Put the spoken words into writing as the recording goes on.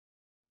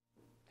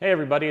Hey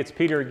everybody, it's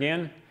Peter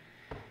again,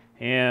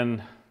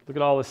 and look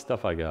at all this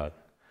stuff I got.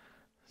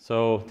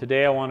 So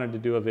today I wanted to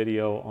do a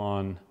video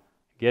on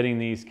getting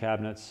these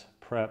cabinets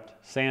prepped,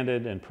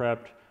 sanded and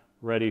prepped,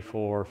 ready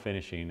for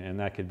finishing, and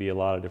that could be a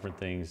lot of different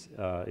things.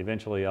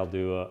 Eventually I'll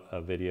do a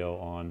video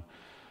on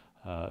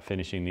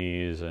finishing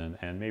these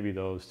and maybe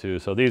those too.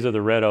 So these are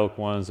the red oak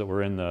ones that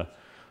were in the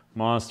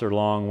monster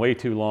long, way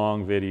too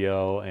long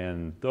video,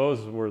 and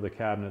those were the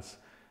cabinets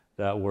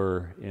that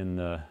were in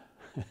the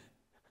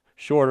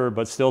shorter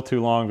but still too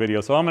long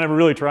video. So I'm going to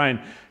really try and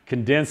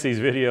condense these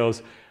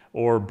videos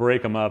or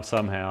break them up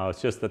somehow.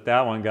 It's just that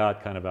that one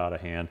got kind of out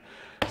of hand.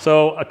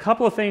 So a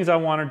couple of things I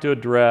wanted to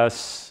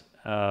address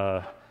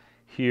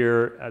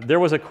here. There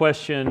was a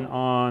question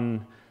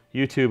on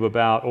YouTube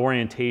about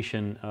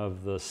orientation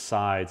of the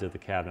sides of the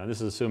cabinet. This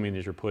is assuming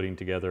that you're putting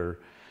together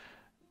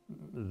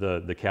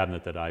the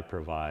cabinet that I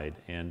provide.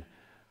 And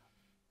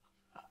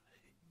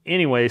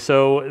anyway,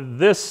 so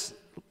this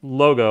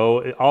logo,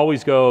 it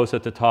always goes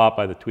at the top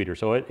by the tweeter.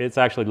 So it's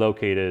actually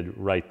located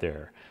right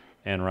there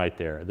and right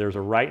there. There's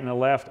a right and a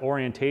left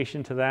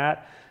orientation to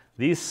that.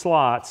 These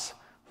slots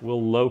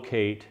will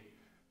locate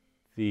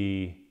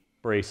the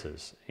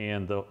braces.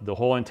 And the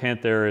whole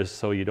intent there is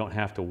so you don't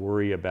have to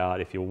worry about,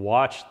 if you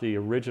watch the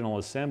original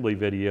assembly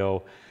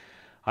video,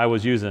 I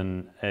was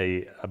using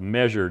a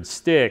measured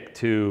stick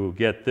to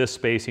get this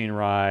spacing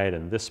right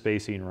and this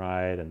spacing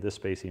right and this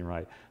spacing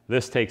right.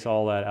 This takes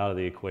all that out of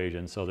the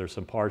equation, so there's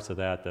some parts of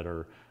that that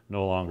are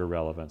no longer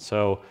relevant.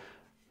 So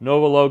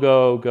Nova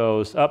logo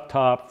goes up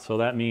top, so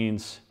that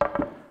means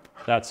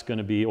that's going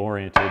to be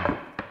oriented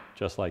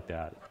just like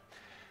that.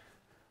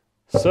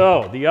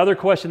 So the other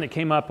question that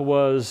came up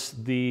was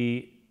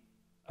the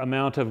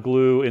amount of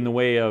glue in the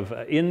way of,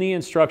 in the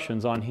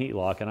instructions on heat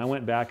lock, and I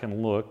went back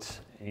and looked,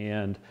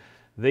 and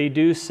they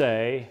do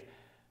say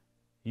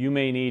you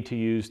may need to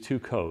use 2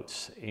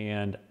 coats,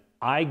 and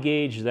I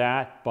gauge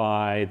that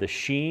by the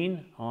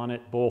sheen on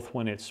it, both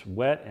when it's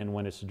wet and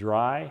when it's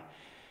dry,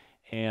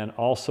 and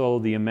also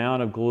the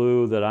amount of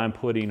glue that I'm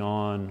putting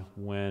on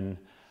when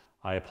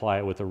I apply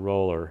it with a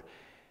roller.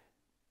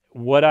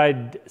 What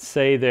I'd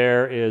say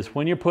there is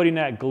when you're putting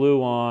that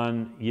glue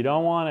on, you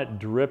don't want it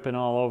dripping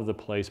all over the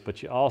place,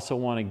 but you also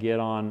want to get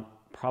on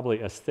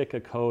probably as thick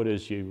a coat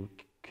as you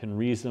can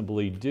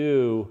reasonably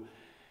do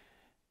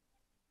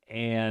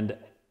and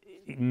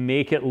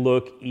make it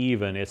look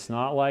even. It's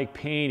not like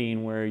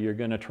painting where you're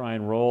going to try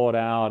and roll it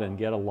out and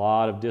get a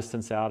lot of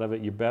distance out of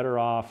it. You're better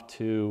off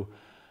to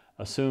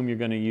assume you're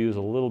going to use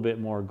a little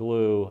bit more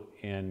glue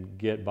and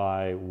get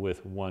by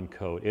with 1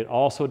 coat. It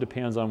also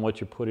depends on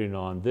what you're putting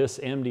on. This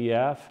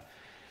MDF,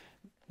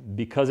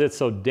 because it's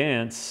so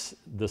dense,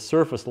 the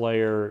surface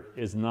layer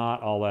is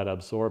not all that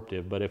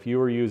absorptive. But if you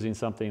were using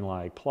something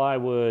like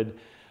plywood,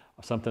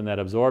 something that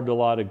absorbed a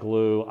lot of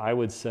glue, I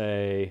would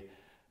say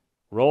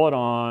roll it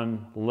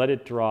on, let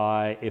it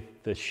dry. If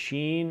the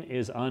sheen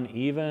is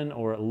uneven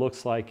or it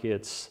looks like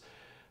it's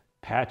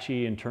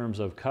patchy in terms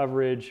of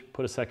coverage,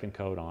 put a 2nd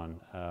coat on.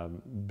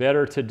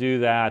 Better to do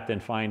that than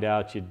find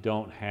out you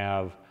don't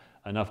have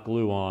enough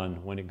glue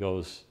on when it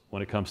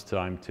comes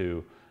time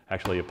to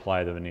actually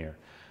apply the veneer.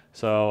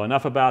 So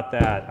enough about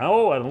that.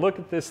 Oh, and look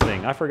at this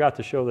thing. I forgot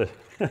to show this.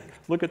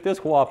 Look at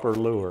this whopper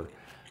lure.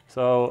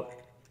 So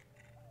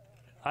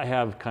I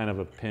have kind of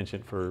a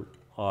penchant for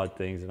odd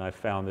things, and I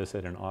found this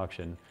at an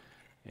auction,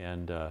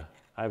 and I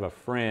have a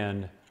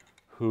friend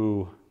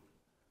who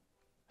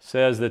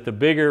says that the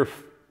bigger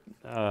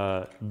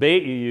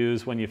bait you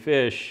use when you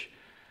fish,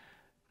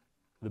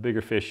 the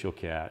bigger fish you'll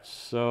catch.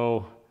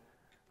 So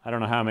I don't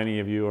know how many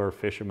of you are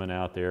fishermen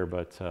out there,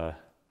 but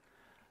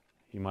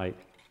you might,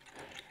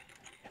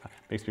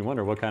 makes me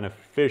wonder what kind of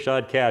fish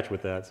I'd catch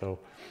with that. So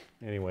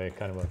anyway,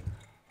 kind of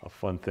a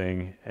fun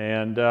thing.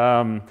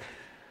 And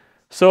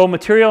so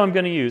material I'm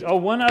going to use. Oh,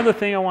 one other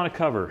thing I want to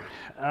cover.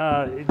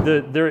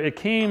 It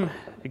came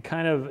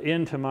kind of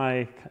into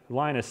my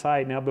line of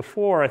sight. Now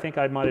before, I think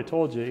I might have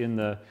told you in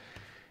the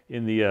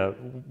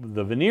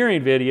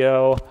veneering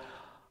video,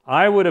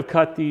 I would have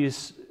cut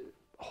these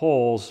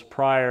holes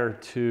prior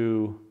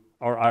to,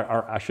 or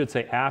I should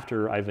say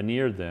after I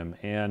veneered them.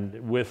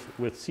 And with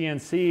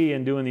CNC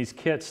and doing these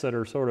kits that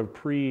are sort of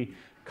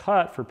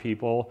pre-cut for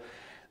people,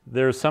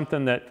 there's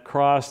something that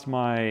crossed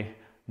my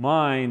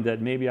mind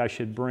that maybe I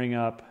should bring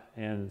up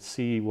and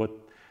see what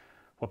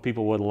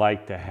people would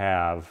like to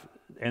have.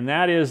 And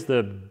that is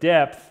the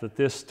depth that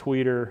this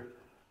tweeter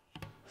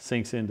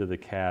sinks into the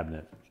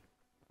cabinet.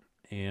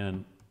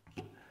 And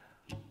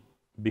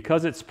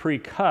because it's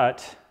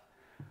pre-cut,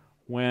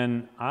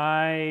 when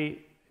I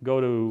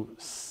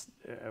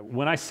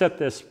set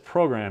this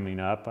programming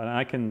up, and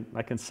I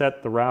can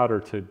set the router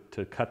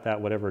to cut that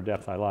whatever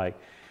depth I like,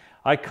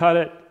 I cut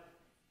it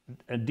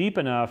deep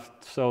enough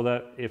so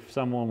that if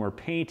someone were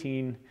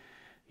painting,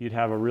 you'd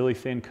have a really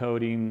thin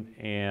coating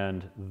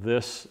and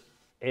this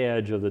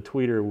edge of the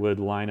tweeter would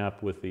line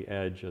up with the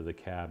edge of the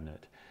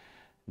cabinet.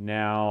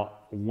 Now,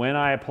 when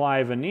I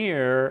apply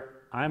veneer,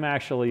 I'm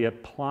actually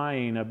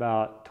applying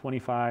about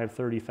 25,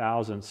 30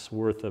 thousandths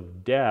worth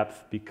of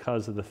depth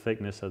because of the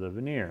thickness of the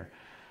veneer.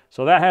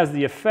 So that has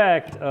the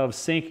effect of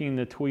sinking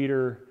the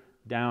tweeter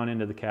down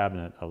into the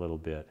cabinet a little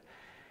bit.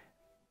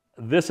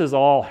 This is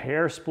all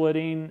hair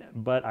splitting,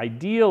 but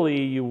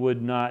ideally you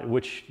would not,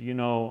 which you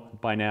know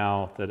by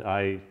now that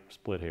I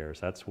split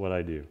hairs, that's what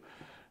I do.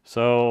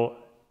 So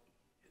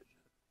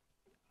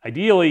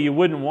ideally you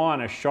wouldn't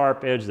want a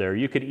sharp edge there.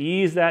 You could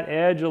ease that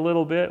edge a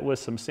little bit with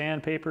some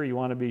sandpaper. You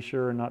want to be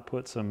sure and not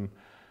put some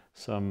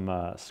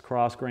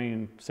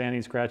cross-grain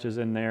sanding scratches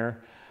in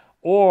there.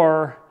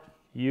 Or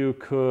you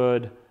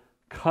could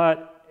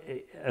cut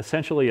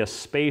essentially a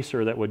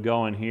spacer that would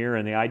go in here,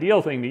 and the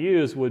ideal thing to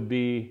use would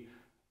be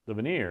the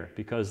veneer,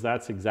 because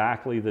that's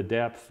exactly the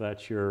depth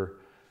that you're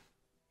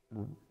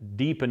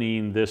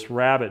deepening this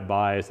rabbit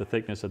by, is the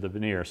thickness of the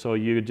veneer. So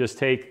you just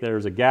take,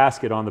 there's a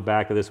gasket on the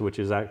back of this which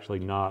is actually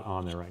not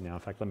on there right now. In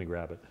fact, let me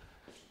grab it.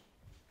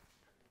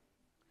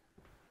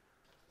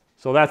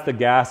 So that's the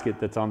gasket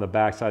that's on the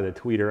back side of the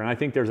tweeter, and I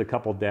think there's a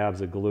couple dabs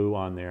of glue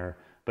on there.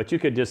 But you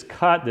could just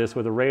cut this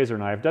with a razor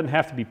knife. It doesn't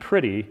have to be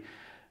pretty,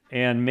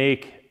 and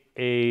make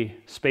a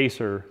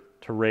spacer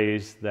to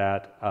raise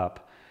that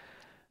up.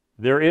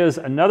 There is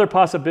another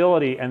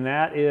possibility, and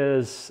that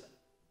is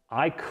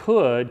I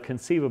could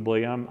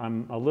conceivably,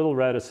 I'm a little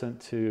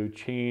reticent to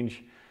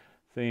change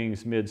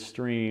things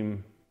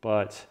midstream,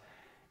 but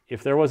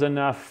if there was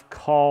enough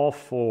call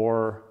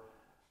for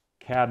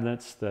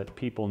cabinets that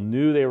people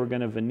knew they were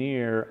going to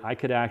veneer, I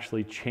could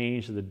actually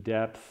change the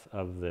depth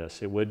of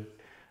this. It would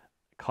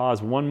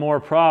cause one more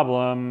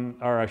problem,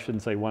 or I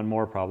shouldn't say one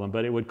more problem,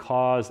 but it would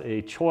cause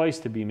a choice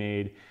to be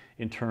made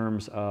in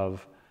terms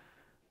of,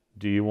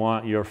 do you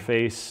want your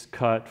face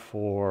cut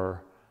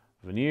for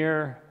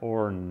veneer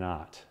or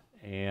not?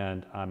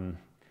 And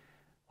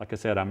like I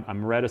said,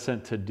 I'm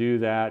reticent to do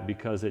that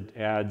because it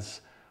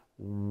adds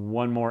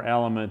one more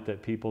element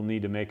that people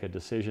need to make a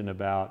decision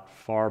about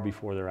far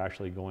before they're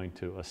actually going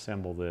to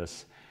assemble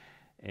this.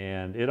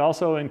 And it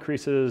also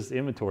increases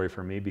inventory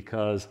for me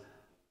because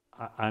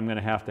I'm going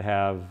to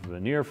have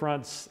veneer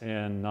fronts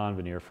and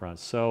non-veneer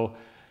fronts. So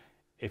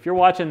if you're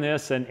watching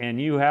this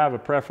and you have a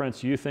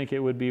preference, you think it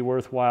would be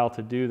worthwhile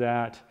to do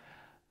that,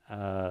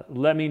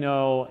 let me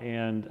know,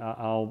 and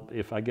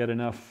if I get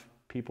enough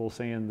people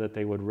saying that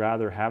they would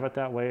rather have it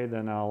that way,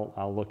 then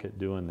I'll look at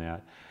doing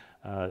that.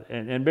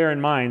 And bear in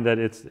mind that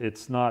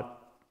it's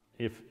not,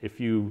 if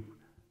you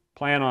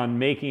plan on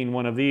making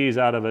one of these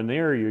out of a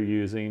veneer you're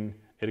using,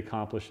 it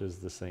accomplishes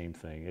the same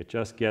thing. It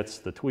just gets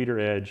the tweeter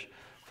edge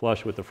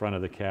flush with the front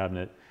of the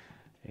cabinet,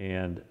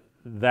 and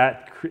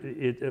that,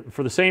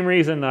 for the same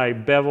reason I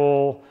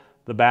bevel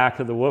the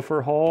back of the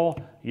woofer hole,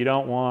 you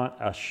don't want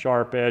a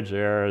sharp edge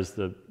there as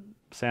the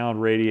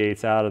sound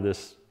radiates out of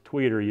this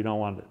tweeter. You don't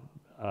want it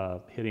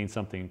hitting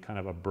something kind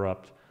of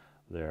abrupt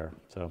there.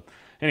 So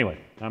anyway,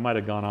 I might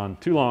have gone on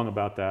too long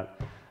about that,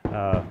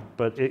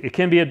 but it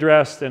can be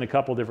addressed in a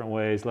couple different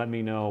ways. Let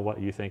me know what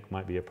you think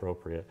might be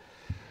appropriate.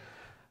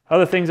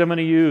 Other things I'm going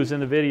to use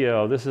in the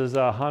video. This is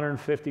a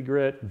 150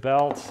 grit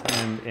belt,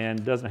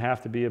 and doesn't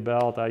have to be a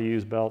belt. I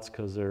use belts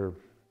because they're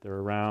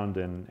round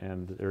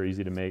and they're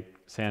easy to make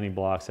sanding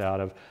blocks out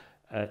of.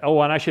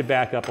 Oh, and I should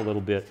back up a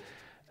little bit.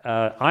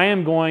 I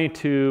am going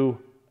to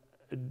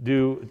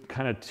do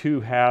kind of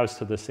two halves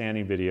to the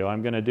sanding video.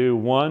 I'm going to do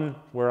one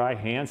where I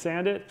hand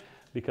sand it,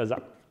 because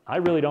I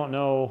really don't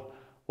know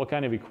what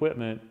kind of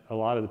equipment a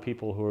lot of the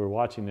people who are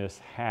watching this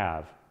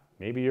have.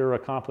 Maybe you're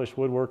accomplished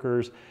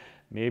woodworkers,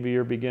 maybe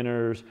you're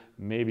beginners,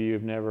 maybe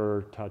you've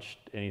never touched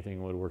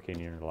anything woodworking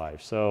in your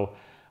life. So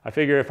I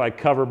figure if I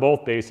cover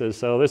both bases,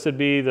 so this would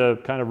be the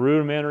kind of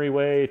rudimentary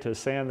way to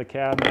sand the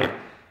cabinet.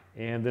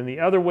 And then the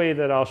other way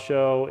that I'll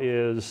show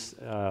is,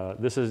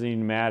 this is a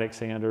pneumatic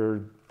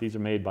sander. These are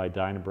made by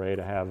Dynabrade.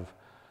 I have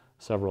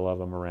several of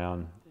them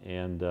around.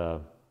 And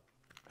it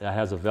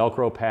has a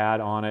Velcro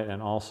pad on it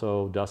and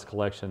also dust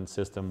collection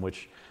system,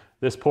 which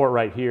this port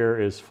right here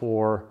is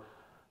for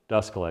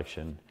dust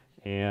collection.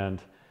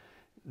 And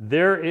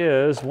there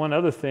is one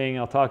other thing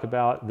I'll talk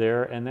about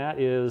there, and that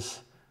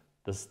is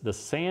the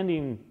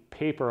sanding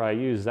paper I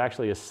use is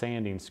actually a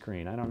sanding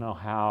screen. I don't know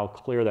how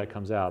clear that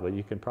comes out, but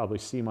you can probably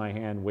see my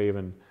hand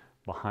waving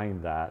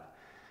behind that.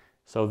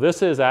 So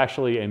this is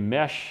actually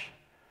a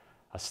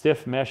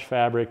stiff mesh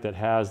fabric that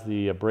has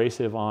the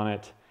abrasive on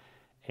it.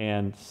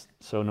 And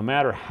so no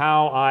matter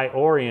how I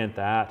orient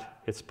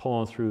that, it's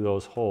pulling through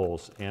those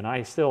holes. And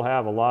I still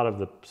have a lot of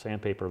the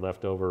sandpaper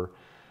left over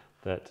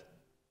that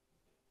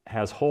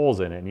has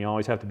holes in it, and you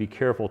always have to be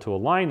careful to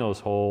align those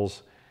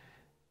holes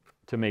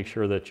to make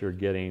sure that you're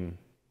getting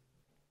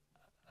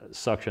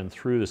suction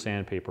through the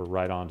sandpaper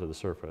right onto the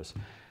surface.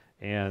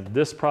 And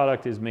this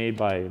product is made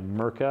by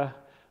Mirka.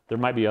 There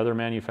might be other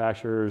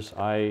manufacturers.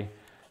 Mirka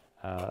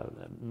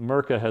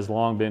has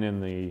long been in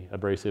the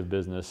abrasive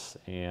business,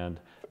 and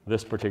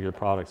this particular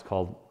product is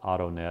called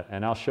AutoNet,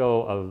 and I'll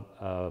show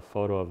a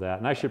photo of that,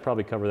 and I should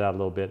probably cover that a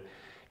little bit.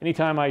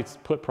 Anytime I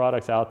put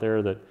products out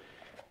there that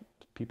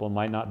people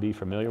might not be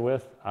familiar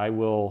with, I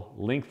will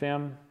link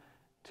them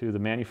to the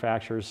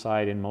manufacturer's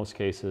site in most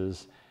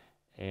cases,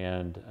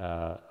 and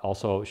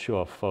also show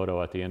a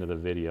photo at the end of the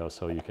video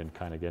so you can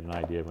kind of get an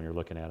idea when you're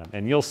looking at them.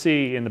 And you'll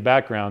see in the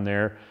background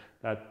there,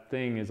 that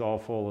thing is all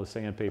full of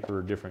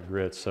sandpaper, different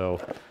grits. So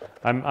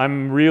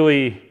I'm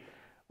really,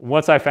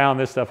 once I found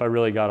this stuff, I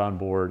really got on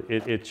board.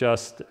 It's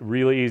just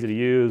really easy to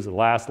use, it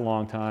lasts a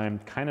long time,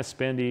 kind of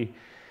spendy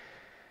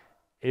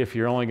if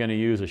you're only going to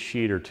use a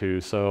sheet or two.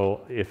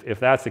 So if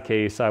that's the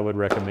case, I would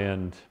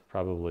recommend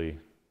probably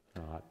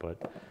not.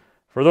 But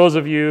for those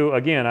of you,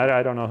 again,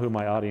 I don't know who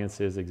my audience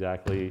is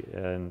exactly,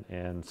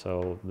 and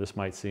so this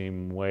might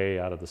seem way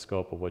out of the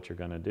scope of what you're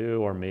going to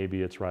do, or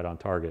maybe it's right on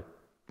target.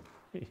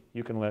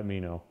 You can let me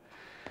know.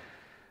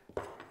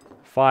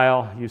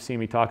 File, you've seen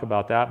me talk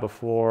about that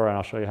before, and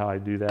I'll show you how I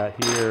do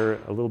that here.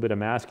 A little bit of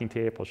masking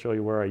tape, I'll show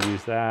you where I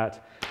use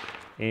that.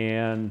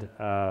 And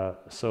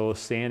so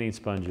sanding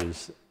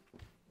sponges.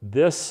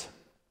 This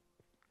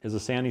is a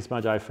sanding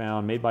sponge I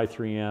found, made by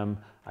 3M.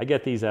 I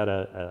get these at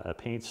a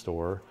paint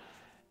store,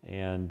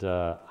 and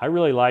I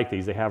really like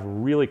these. They have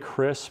really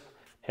crisp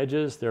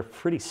edges. They're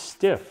pretty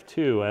stiff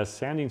too. As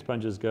sanding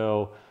sponges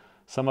go,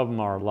 some of them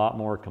are a lot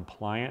more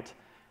compliant,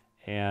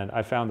 and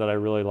I found that I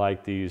really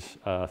like these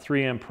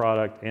 3M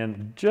product.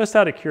 And just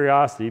out of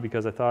curiosity,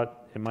 because I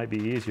thought it might be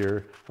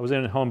easier, I was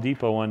in Home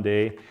Depot one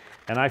day,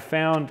 and I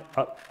found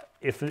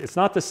if it's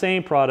not the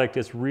same product,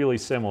 it's really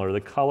similar. The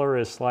color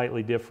is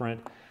slightly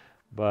different,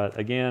 but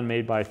again,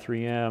 made by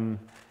 3M,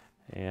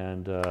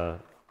 and the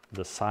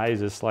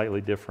size is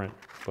slightly different,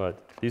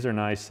 but these are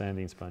nice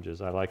sanding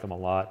sponges. I like them a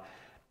lot,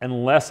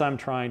 unless I'm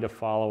trying to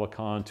follow a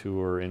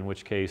contour, in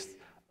which case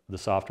the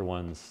softer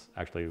ones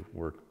actually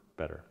work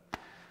better.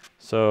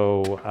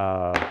 So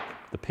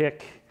the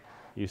pick,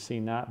 you've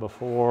seen that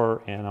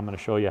before, and I'm going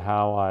to show you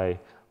how I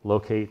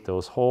locate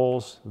those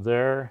holes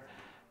there.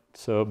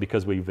 So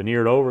because we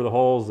veneered over the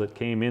holes that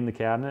came in the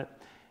cabinet,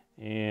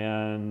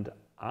 and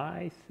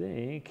I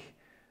think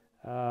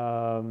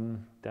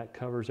that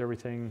covers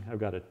everything. I've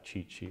got a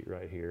cheat sheet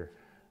right here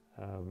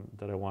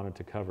that I wanted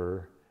to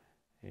cover,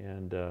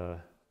 and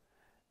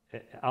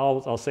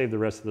I'll save the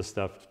rest of the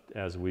stuff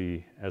as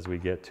we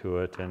get to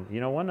it. And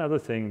you know, one other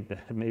thing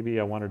that maybe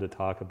I wanted to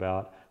talk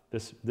about,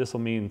 this will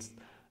mean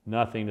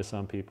nothing to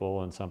some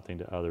people and something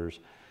to others.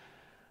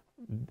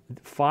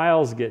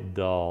 Files get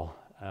dull.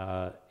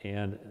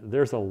 And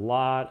there's a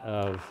lot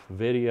of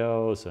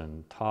videos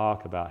and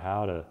talk about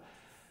how to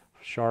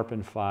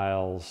sharpen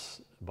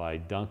files by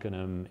dunking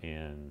them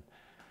in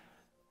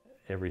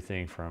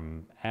everything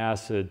from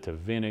acid to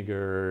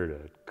vinegar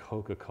to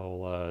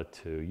Coca-Cola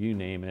to you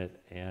name it.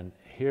 And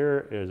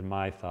here is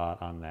my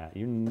thought on that.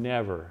 You're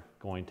never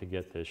going to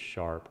get this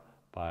sharp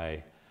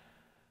by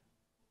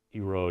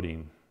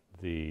eroding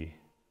the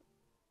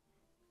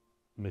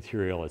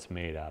material it's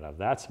made out of.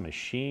 That's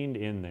machined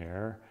in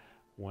there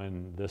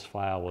when this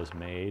file was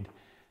made,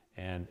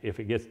 and if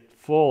it gets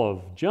full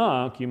of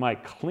junk, you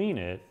might clean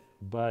it,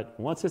 but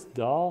once it's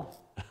dull,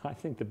 I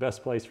think the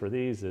best place for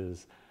these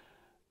is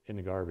in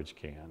the garbage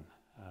can.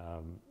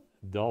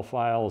 Dull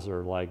files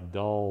are like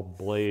dull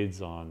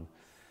blades on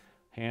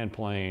hand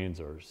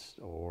planes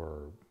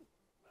or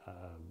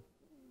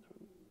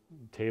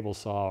table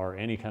saw or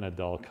any kind of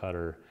dull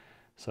cutter.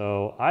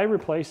 So I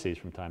replace these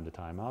from time to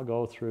time. I'll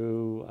go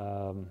through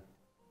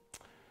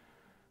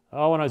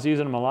when I was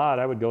using them a lot,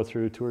 I would go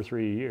through 2 or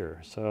 3 a year.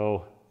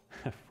 So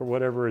for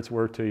whatever it's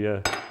worth to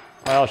you,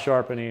 file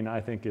sharpening, I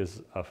think,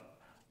 is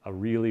a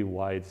really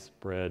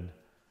widespread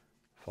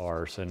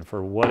farce. And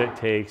for what it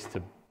takes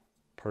to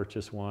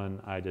purchase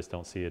one, I just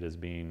don't see it as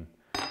being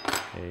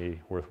a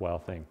worthwhile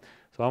thing.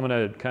 So I'm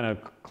going to kind of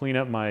clean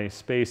up my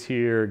space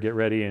here, get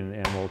ready,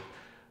 and we'll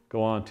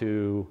go on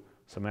to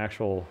some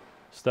actual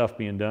stuff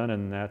being done,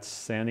 and that's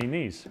sanding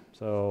these.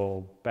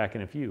 So back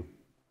in a few.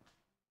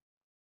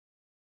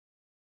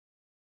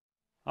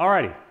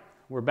 Alrighty,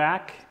 we're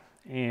back,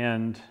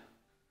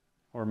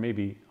 or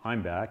maybe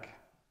I'm back.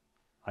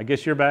 I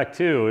guess you're back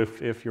too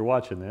if you're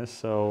watching this.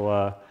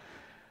 So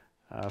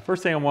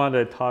first thing I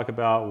wanted to talk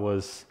about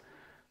was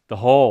the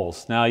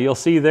holes. Now you'll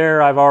see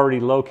there I've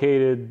already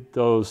located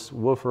those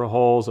woofer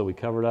holes that we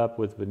covered up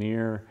with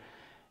veneer,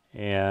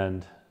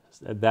 and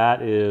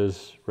that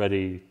is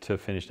ready to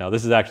finish now.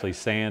 This is actually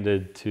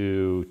sanded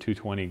to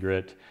 220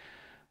 grit.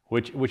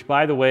 Which,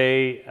 by the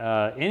way,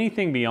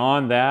 anything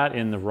beyond that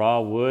in the raw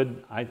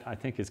wood, I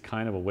think is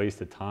kind of a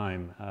waste of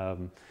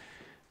time.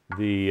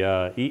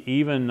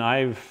 Even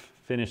I've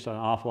finished an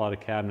awful lot of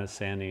cabinet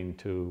sanding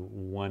to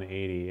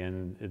 180,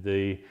 and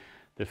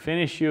the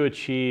finish you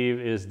achieve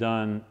is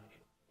done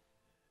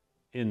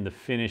in the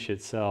finish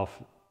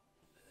itself.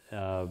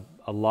 A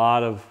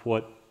lot of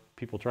what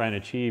people try and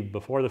achieve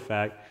before the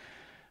fact,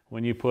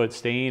 when you put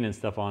stain and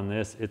stuff on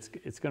this, it's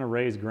going to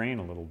raise grain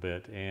a little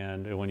bit,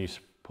 and when you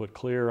put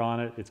clear on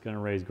it, it's going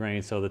to raise grain.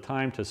 So the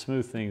time to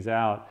smooth things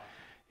out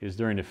is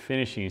during the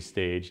finishing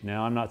stage.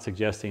 Now, I'm not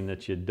suggesting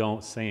that you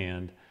don't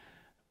sand,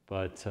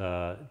 but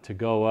to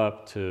go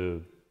up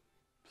to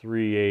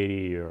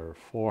 380 or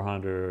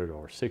 400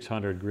 or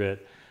 600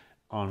 grit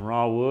on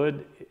raw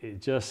wood,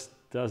 it just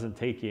doesn't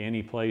take you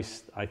any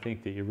place I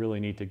think that you really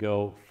need to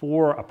go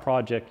for a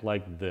project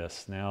like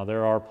this. Now,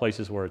 there are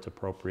places where it's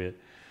appropriate,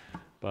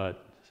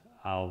 but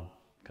I'll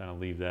kind of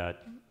leave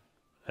that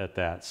at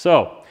that.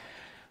 So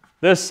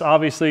this,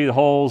 obviously, the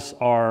holes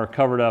are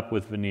covered up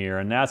with veneer,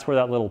 and that's where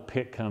that little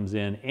pick comes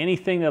in.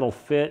 Anything that'll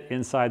fit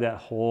inside that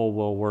hole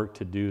will work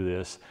to do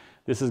this.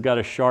 This has got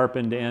a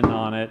sharpened end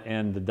on it,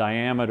 and the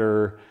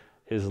diameter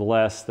is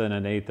less than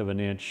 1/8 of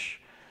an inch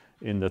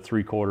in the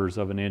 3/4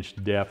 of an inch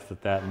depth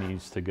that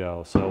needs to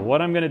go. So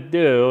what I'm going to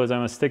do is I'm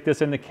going to stick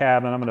this in the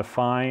cabinet. I'm going to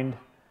find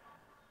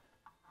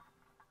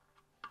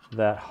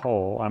that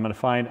hole.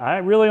 I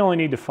really only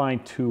need to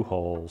find 2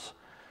 holes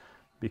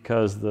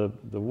because the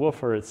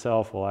woofer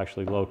itself will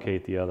actually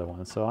locate the other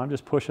one. So I'm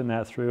just pushing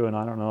that through, and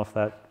I don't know if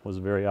that was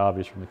very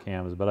obvious from the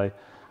canvas, but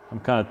I'm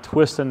kind of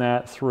twisting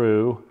that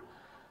through,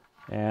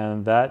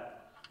 and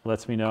that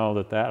lets me know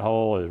that that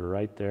hole is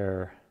right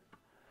there.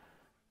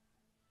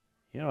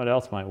 You know what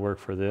else might work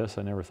for this?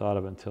 I never thought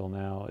of it until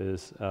now,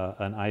 is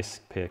an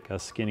ice pick, a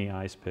skinny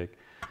ice pick.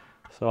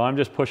 So I'm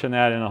just pushing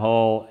that in a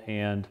hole,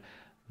 and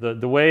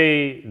the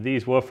way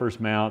these woofers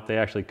mount, they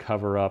actually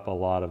cover up a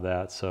lot of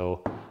that.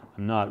 So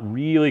I'm not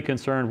really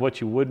concerned. What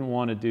you wouldn't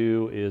want to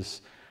do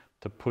is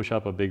to push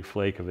up a big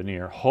flake of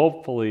veneer.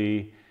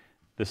 Hopefully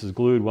this is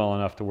glued well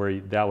enough to where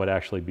that would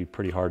actually be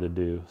pretty hard to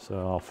do. So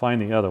I'll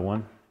find the other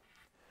one.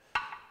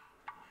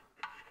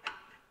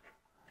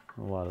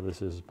 A lot of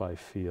this is by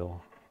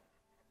feel.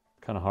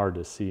 Kind of hard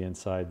to see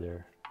inside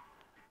there.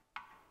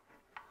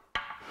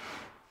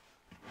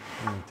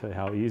 Let me tell you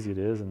how easy it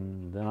is,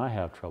 and then I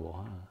have trouble,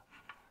 huh?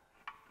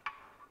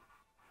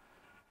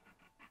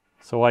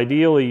 So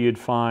ideally you'd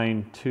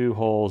find 2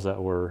 holes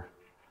that were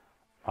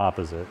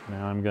opposite.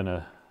 Now I'm going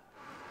to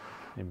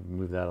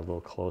move that a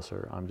little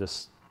closer. I'm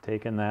just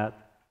taking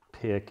that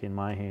pick in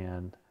my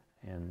hand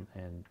and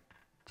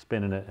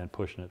spinning it and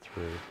pushing it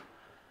through.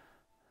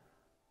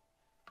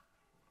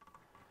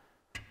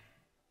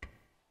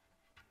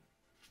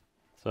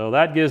 So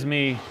that gives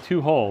me 2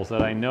 holes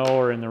that I know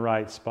are in the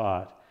right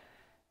spot.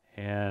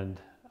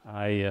 And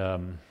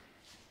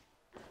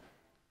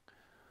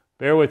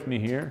bear with me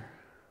here.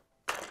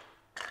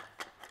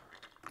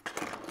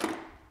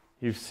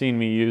 You've seen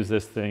me use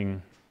this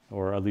thing,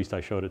 or at least I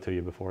showed it to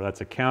you before.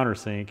 That's a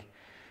countersink.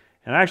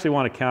 And I actually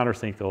want to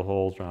countersink those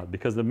holes around,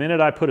 because the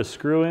minute I put a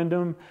screw into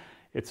them,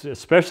 it's,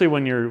 especially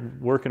when you're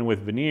working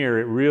with veneer,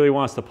 it really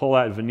wants to pull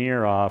that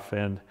veneer off,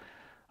 and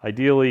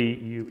ideally,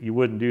 you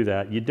wouldn't do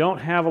that. You don't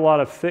have a lot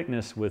of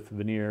thickness with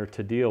veneer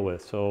to deal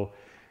with, so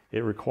it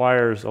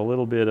requires a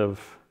little bit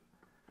of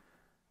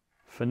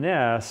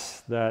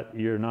finesse that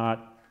you're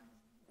not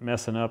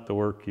messing up the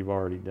work you've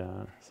already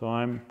done. So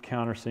I'm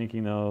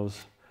countersinking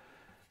those,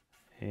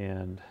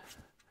 and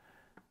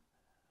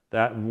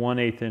that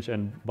 1/8 inch,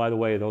 and by the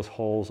way, those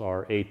holes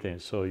are 1/8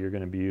 inch, so you're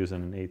going to be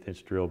using an 1/8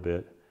 inch drill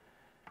bit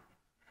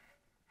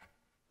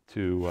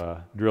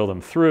to drill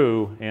them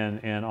through,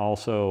 and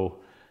also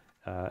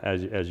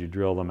as you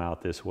drill them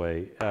out this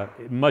way.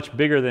 Much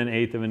bigger than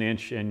 1/8 of an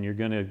inch, and you're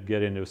going to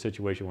get into a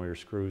situation where your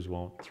screws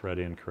won't thread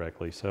in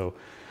correctly. So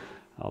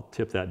I'll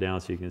tip that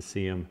down so you can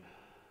see them.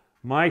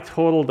 My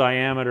total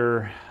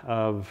diameter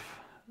of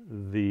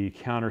the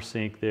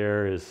countersink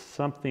there is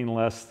something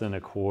less than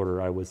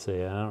 1/4, I would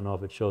say. I don't know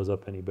if it shows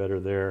up any better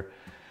there.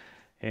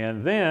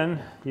 And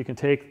then you can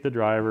take the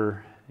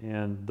driver,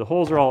 and the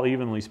holes are all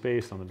evenly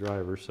spaced on the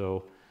driver,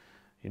 so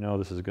you know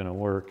this is going to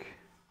work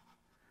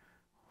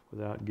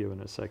without giving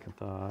a second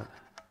thought,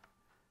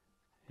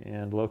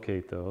 and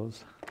locate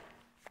those.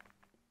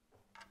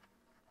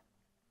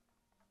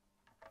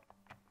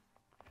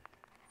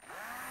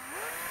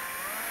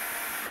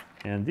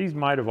 And these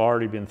might have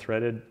already been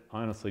threaded.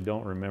 I honestly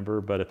don't remember,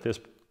 but at this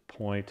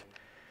point,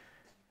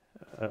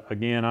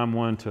 again, I'm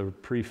one to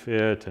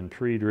pre-fit and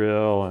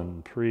pre-drill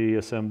and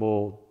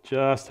pre-assemble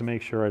just to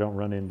make sure I don't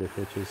run into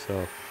hitches. So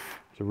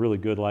there's a really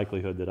good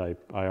likelihood that I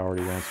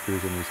already ran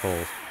screws in these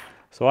holes.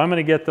 So I'm going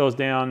to get those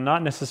down,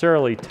 not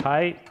necessarily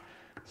tight,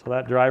 so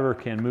that driver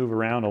can move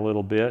around a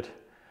little bit,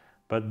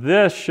 but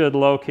this should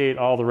locate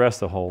all the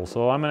rest of the holes.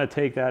 So I'm going to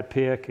take that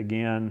pick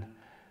again,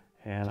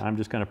 and I'm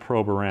just going to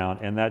probe around,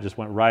 and that just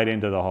went right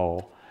into the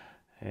hole.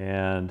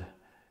 And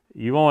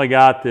you've only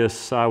got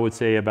this, I would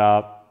say,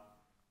 about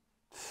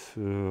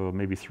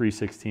maybe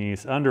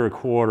 3/16, under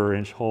 1/4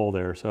 inch hole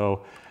there.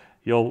 So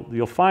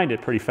you'll find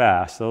it pretty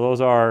fast. So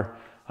those are,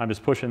 I'm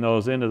just pushing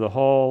those into the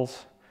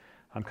holes.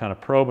 I'm kind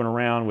of probing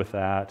around with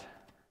that.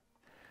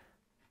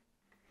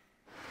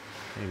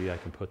 Maybe I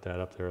can put that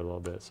up there a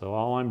little bit. So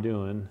all I'm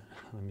doing,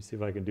 let me see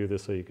if I can do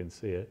this so you can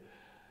see it,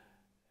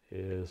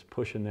 is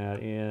pushing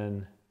that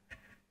in,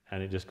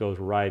 and it just goes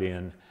right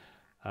in.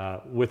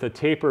 With a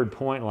tapered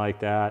point like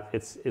that,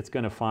 it's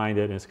going to find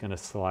it and it's going to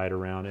slide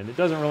around. And it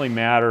doesn't really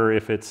matter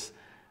if it's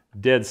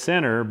dead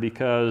center,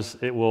 because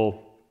it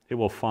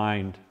will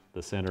find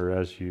the center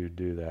as you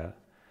do that.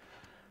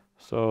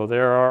 So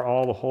there are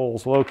all the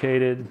holes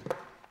located.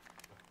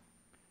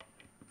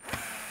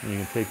 And you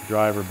can take the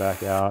driver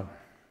back out.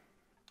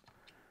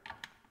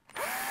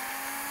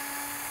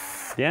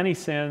 Danny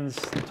sends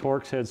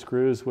Torx head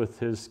screws with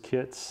his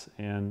kits,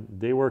 and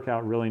they work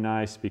out really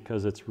nice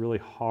because it's really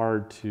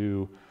hard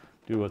to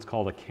do what's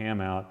called a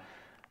cam out.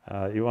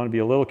 You want to be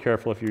a little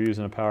careful if you're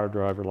using a power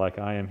driver like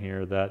I am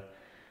here that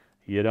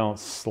you don't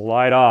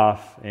slide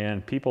off,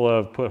 and people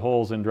have put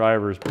holes in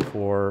drivers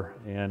before,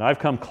 and I've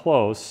come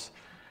close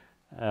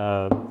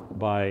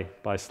by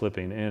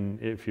slipping.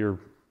 And if you're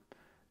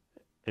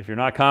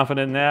not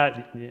confident in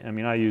that, I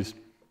mean, I use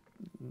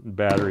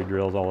battery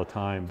drills all the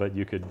time, but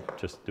you could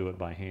just do it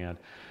by hand.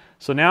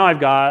 So now I've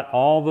got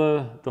all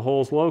the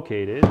holes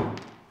located,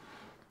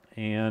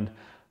 and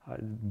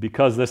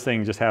because this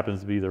thing just happens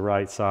to be the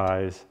right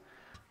size,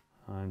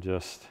 I'm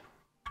just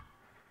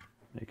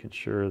making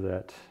sure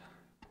that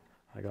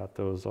I got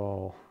those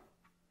all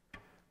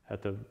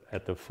at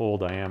the full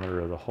diameter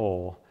of the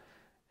hole,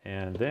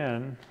 and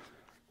then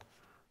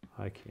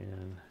I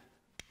can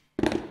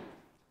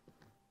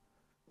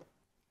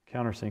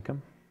countersink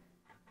them.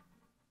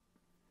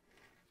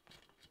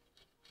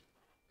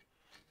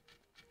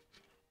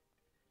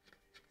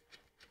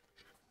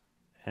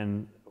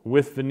 And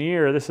with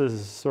veneer, this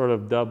is sort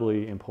of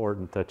doubly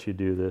important that you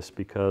do this,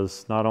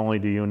 because not only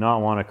do you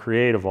not want to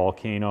create a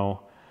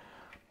volcano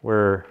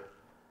where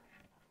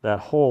that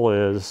hole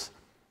is,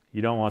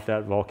 you don't want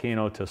that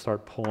volcano to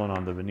start pulling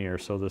on the veneer.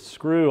 So the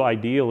screw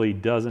ideally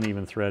doesn't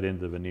even thread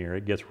into the veneer.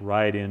 It gets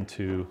right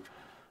into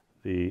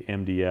the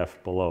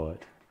MDF below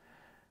it.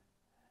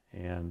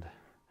 And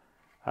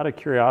out of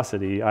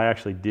curiosity, I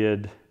actually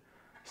did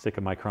stick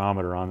a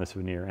micrometer on this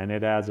veneer, and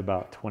it adds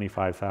about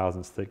 25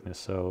 thousandths thickness.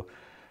 So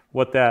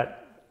what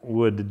that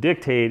would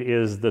dictate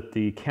is that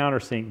the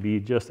countersink be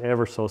just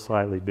ever so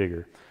slightly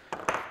bigger.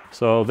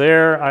 So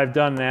there, I've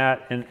done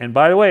that. And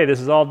by the way, this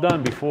is all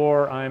done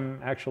before I'm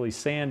actually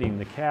sanding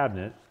the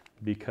cabinet,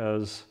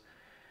 because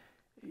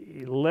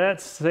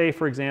let's say,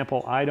 for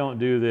example, I don't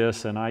do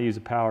this and I use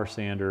a power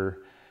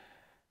sander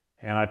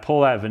and I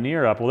pull that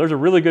veneer up. Well, there's a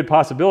really good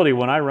possibility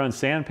when I run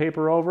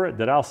sandpaper over it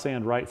that I'll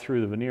sand right through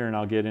the veneer and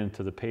I'll get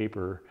into the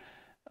paper,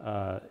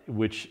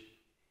 which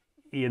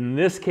in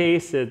this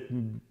case,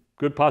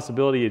 good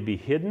possibility it'd be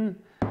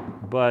hidden,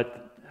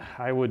 but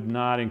I would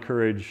not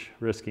encourage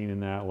risking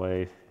in that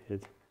way.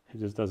 It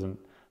just doesn't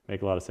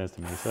make a lot of sense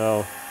to me.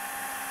 So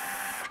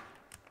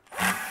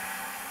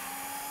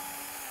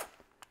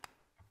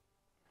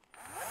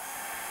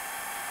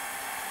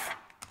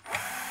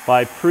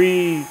by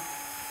pre-drilling,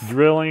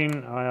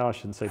 I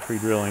shouldn't say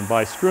pre-drilling,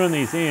 by screwing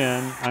these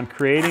in, I'm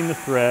creating the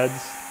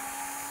threads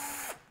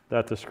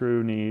that the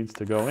screw needs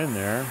to go in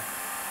there.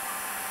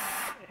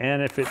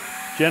 And if it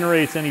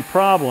generates any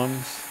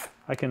problems,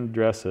 I can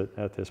address it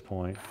at this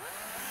point.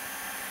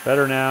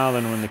 Better now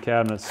than when the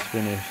cabinet's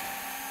finished.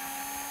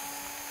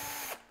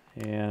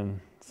 And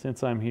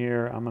since I'm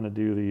here, I'm going to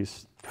do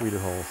these tweeter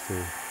holes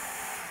too.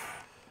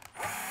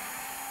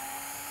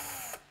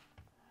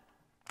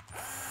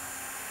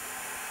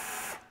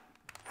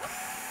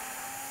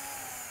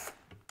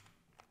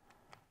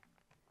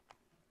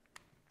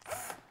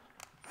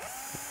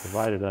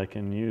 Provided I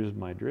can use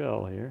my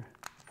drill here.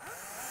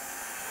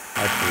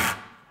 Actually,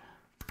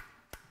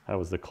 that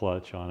was the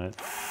clutch on it.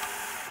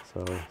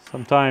 So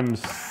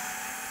sometimes,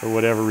 for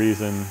whatever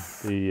reason,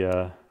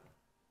 the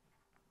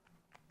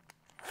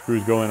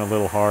screws go in a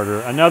little harder.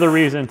 Another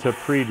reason to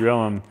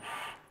pre-drill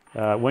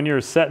them, when you're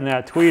setting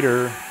that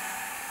tweeter,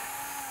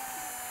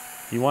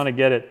 you want to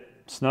get it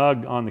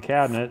snug on the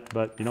cabinet,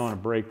 but you don't want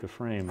to break the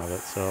frame of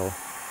it. So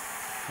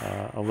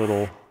a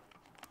little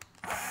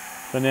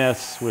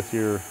finesse with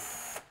your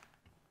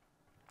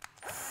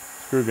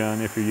screw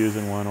gun, if you're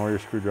using one, or your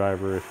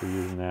screwdriver if you're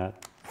using that,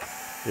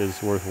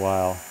 is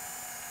worthwhile.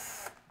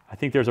 I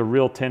think there's a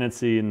real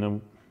tendency in the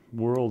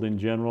world in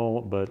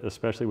general, but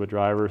especially with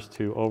drivers,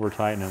 to over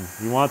tighten them.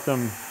 You want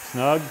them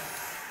snug,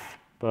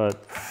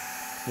 but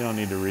you don't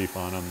need to reef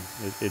on them.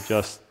 It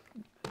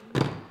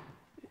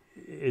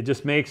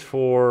just makes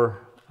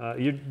for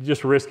you're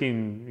just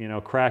risking, you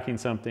know, cracking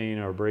something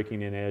or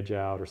breaking an edge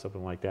out or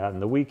something like that.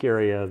 And the weak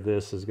area of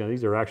this is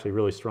these are actually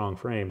really strong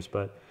frames,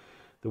 but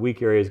the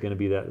weak area is going to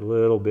be that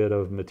little bit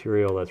of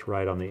material that's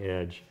right on the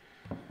edge.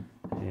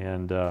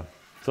 And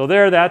so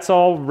there, that's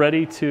all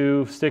ready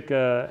to stick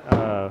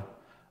a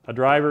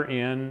driver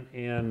in,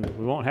 and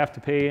we won't have to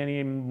pay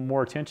any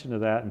more attention to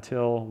that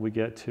until we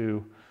get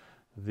to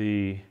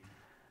the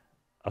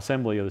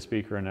assembly of the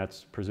speaker, and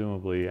that's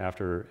presumably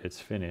after it's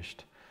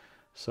finished.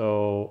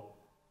 So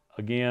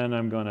again,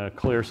 I'm going to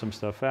clear some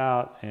stuff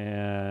out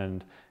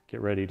and get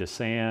ready to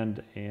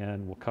sand,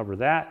 and we'll cover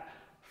that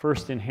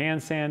first in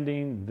hand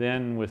sanding,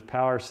 then with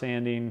power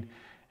sanding,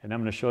 and I'm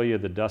going to show you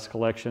the dust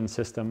collection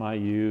system I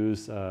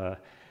use.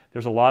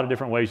 There's a lot of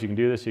different ways you can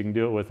do this. You can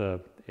do it with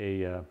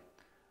a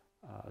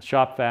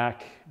shop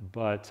vac,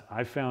 but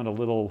I found a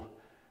little,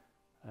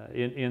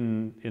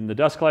 in the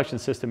dust collection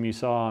system you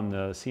saw on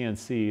the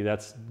CNC,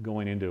 that's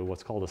going into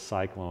what's called a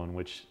cyclone,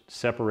 which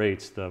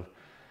separates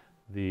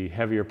the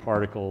heavier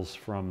particles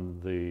from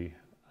the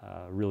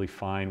really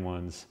fine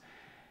ones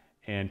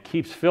and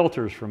keeps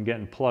filters from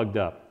getting plugged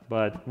up.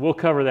 But we'll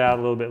cover that a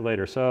little bit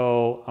later.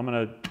 So I'm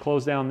going to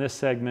close down this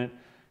segment,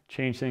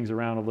 change things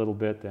around a little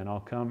bit, then I'll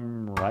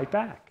come right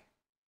back.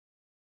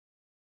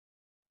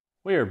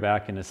 We are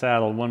back in the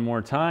saddle one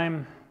more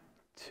time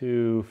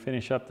to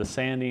finish up the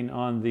sanding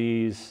on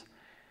these.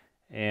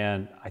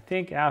 And I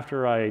think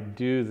after I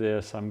do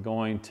this, I'm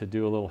going to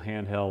do a little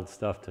handheld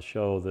stuff to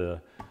show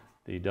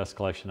the dust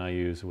collection I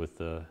use with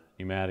the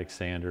pneumatic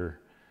sander.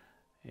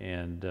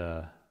 And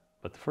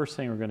but the first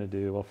thing we're going to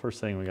do, well,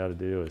 first thing we got to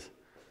do is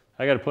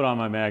I got to put on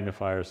my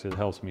magnifier so it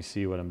helps me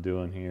see what I'm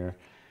doing here.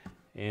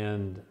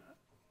 And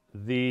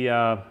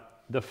the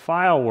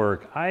file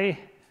work,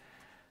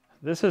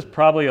 this is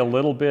probably a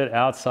little bit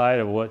outside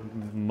of what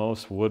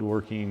most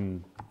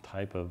woodworking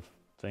type of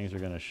things are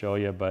going to show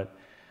you, but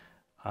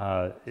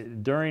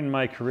during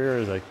my career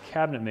as a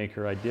cabinet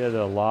maker, I did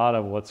a lot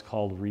of what's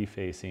called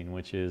refacing,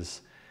 which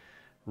is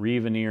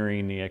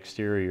re-veneering the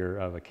exterior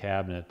of a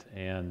cabinet.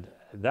 And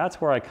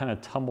that's where I kind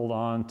of tumbled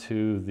on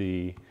to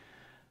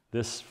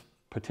this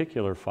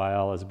particular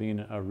file as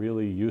being a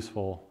really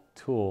useful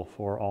tool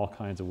for all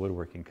kinds of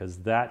woodworking, because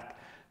that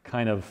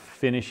kind of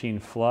finishing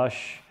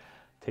flush,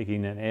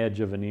 taking an edge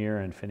of veneer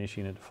and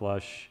finishing it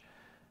flush,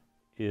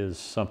 is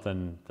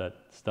something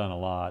that's done a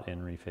lot in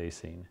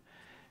refacing.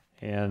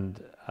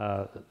 And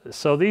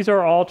so these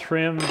are all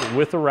trimmed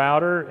with the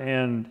router,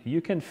 and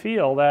you can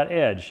feel that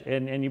edge.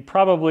 And you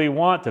probably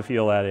want to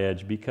feel that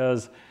edge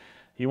because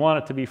you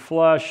want it to be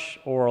flush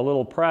or a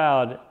little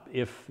proud.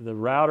 If the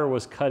router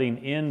was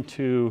cutting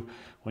into,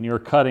 when you're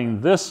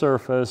cutting this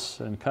surface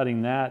and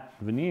cutting that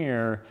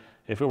veneer,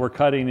 if it were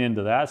cutting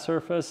into that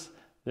surface,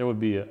 there would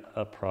be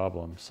a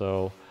problem.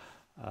 So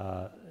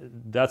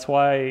that's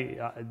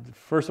why,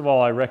 first of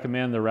all, I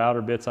recommend the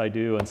router bits I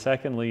do, and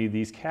secondly,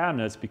 these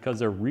cabinets, because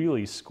they're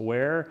really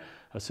square,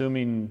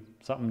 assuming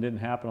something didn't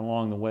happen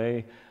along the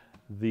way,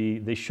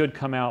 they should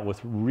come out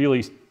with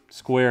really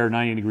square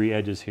 90-degree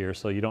edges here,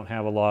 so you don't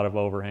have a lot of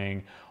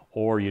overhang,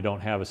 or you don't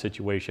have a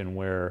situation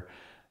where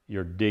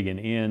you're digging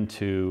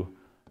into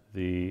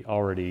the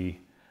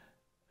already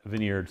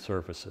veneered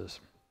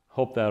surfaces.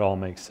 Hope that all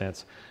makes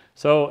sense.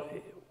 So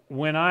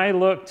when I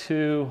look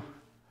to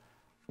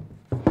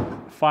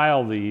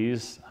file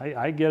these,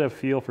 I get a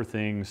feel for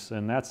things,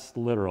 and that's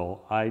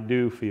literal. I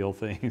do feel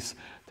things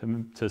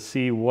to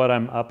see what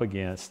I'm up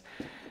against.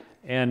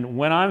 And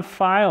when I'm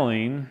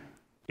filing,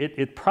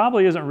 it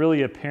probably isn't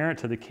really apparent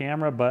to the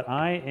camera, but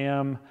I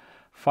am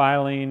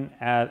filing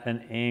at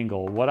an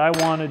angle. What I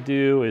want to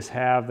do is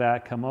have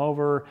that come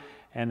over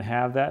and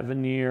have that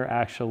veneer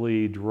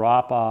actually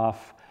drop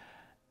off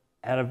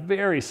at a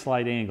very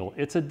slight angle.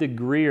 It's a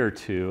degree or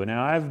two.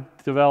 Now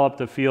I've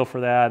developed a feel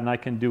for that, and I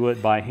can do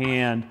it by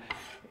hand,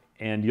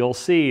 and you'll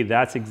see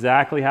that's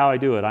exactly how I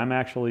do it. I'm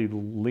actually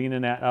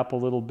leaning that up a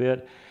little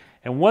bit.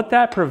 And what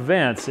that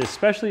prevents,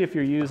 especially if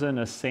you're using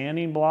a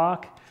sanding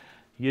block,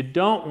 you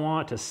don't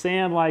want to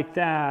sand like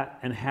that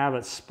and have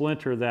it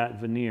splinter that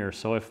veneer.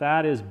 So if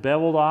that is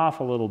beveled off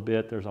a little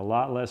bit, there's a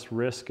lot less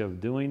risk of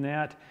doing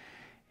that.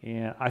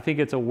 And I think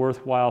it's a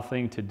worthwhile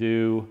thing to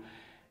do.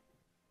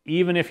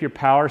 Even if you're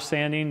power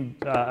sanding,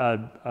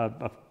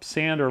 a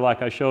sander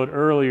like I showed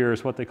earlier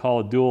is what they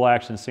call a dual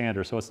action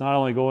sander. So it's not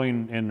only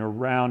going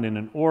around in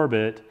an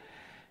orbit,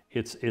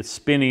 it's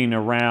spinning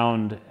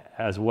around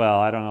as well.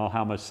 I don't know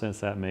how much sense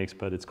that makes,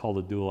 but it's called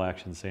a dual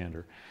action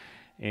sander.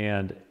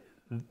 And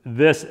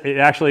it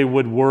actually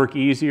would work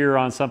easier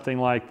on something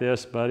like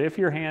this, but if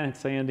you're hand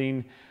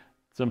sanding,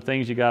 some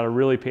things you got to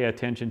really pay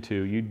attention to.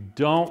 You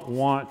don't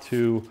want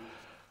to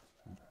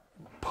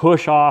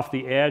push off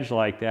the edge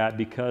like that,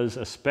 because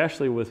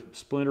especially with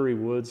splintery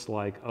woods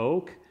like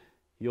oak,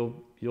 you'll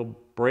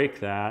break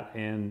that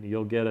and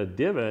you'll get a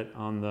divot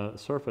on the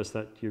surface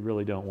that you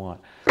really don't want.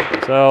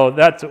 So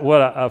that's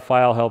what a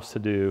file helps to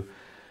do.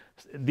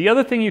 The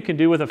other thing you can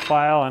do with a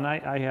file, and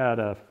I had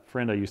a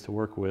friend I used to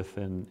work with,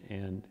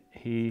 and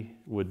he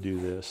would do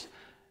this.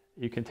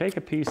 You can take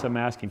a piece of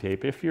masking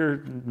tape. If you're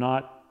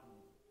not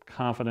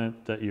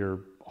confident that you're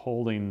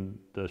holding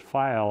the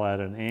file at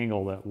an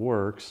angle that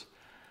works,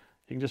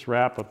 you can just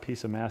wrap a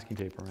piece of masking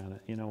tape around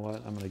it. You know what?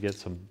 I'm going to get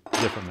some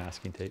different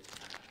masking tape.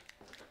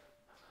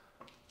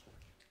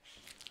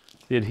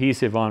 The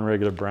adhesive on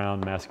regular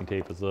brown masking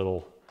tape is a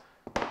little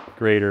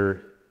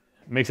greater.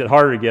 It makes it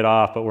harder to get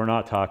off, but we're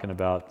not talking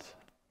about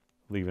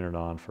leaving it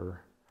on for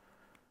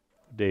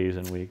days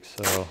and weeks.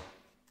 So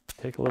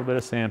take a little bit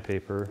of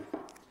sandpaper,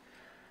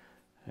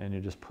 and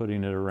you're just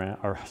putting it around,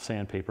 or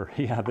sandpaper.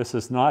 Yeah, this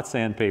is not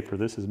sandpaper,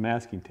 this is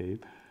masking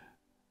tape.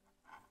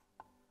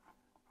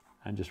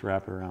 And just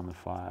wrap it around the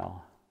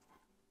file.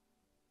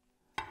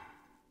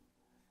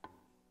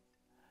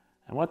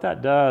 And what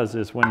that does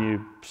is when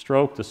you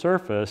stroke the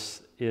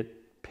surface,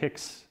 it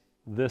picks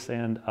this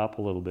end up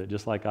a little bit,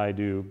 just like I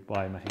do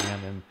by my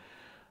hand. And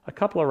a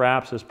couple of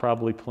wraps is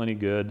probably plenty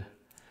good.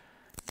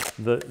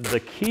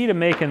 The key to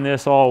making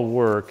this all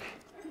work,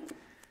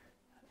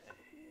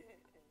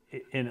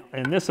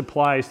 and this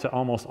applies to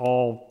almost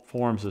all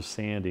forms of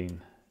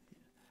sanding,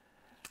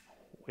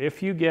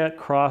 if you get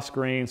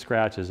cross-grain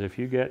scratches, if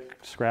you get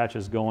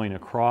scratches going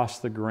across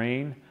the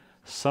grain,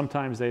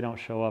 sometimes they don't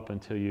show up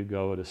until you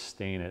go to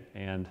stain it.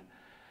 And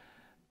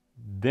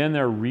then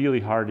they're really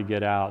hard to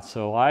get out.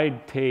 So I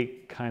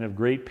take kind of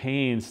great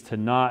pains to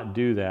not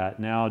do that.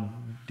 Now,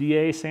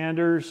 DA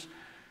sanders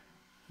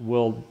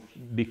will,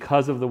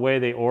 because of the way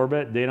they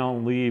orbit, they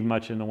don't leave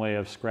much in the way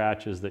of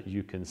scratches that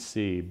you can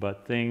see.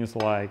 But things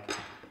like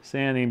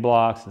sanding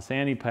blocks and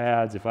sanding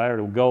pads, if I were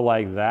to go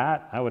like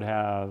that, I would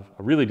have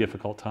a really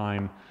difficult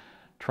time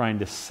trying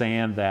to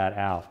sand that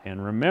out.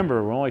 And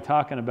remember, we're only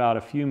talking about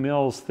a few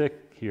mils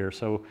thick here,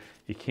 so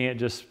you can't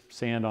just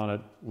sand on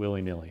it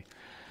willy-nilly.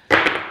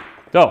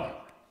 So,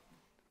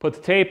 put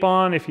the tape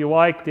on if you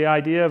like the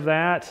idea of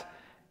that,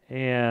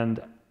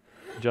 and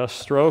just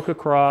stroke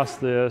across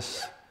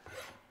this.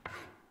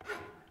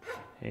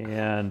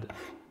 And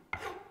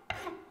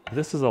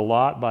this is a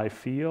lot by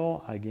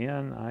feel.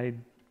 Again,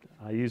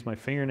 I use my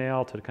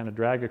fingernail to kind of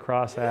drag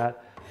across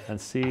that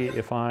and see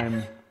if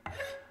I'm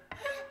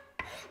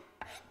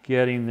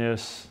getting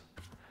this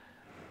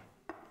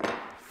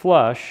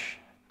flush,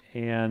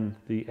 and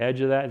the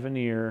edge of that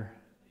veneer,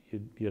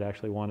 you'd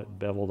actually want it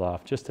beveled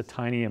off, just a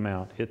tiny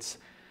amount. It's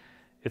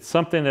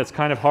something that's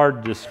kind of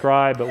hard to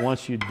describe, but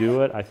once you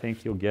do it, I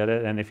think you'll get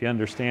it. And if you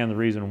understand the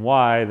reason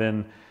why,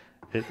 then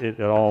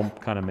it all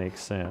kind of makes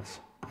sense.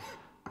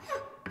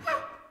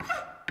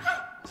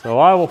 So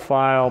I will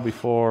file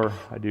before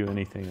I do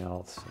anything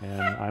else.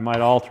 And I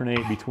might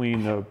alternate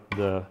between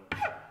the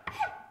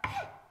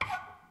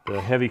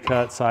heavy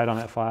cut side on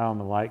that file and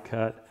the light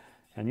cut.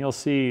 And you'll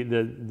see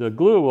the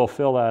glue will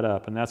fill that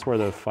up, and that's where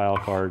the file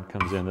card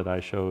comes in that I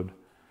showed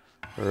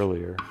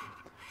earlier.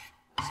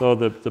 So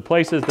the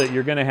places that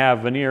you're going to have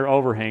veneer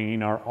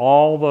overhanging are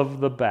all of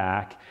the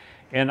back.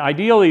 And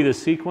ideally, the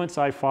sequence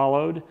I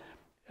followed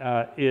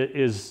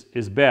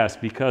is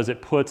best because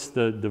it puts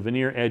the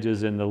veneer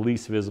edges in the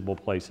least visible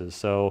places.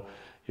 So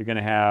you're going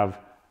to have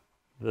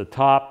the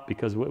top,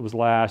 because it was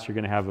last, you're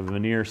going to have a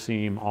veneer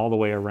seam all the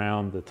way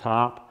around the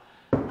top.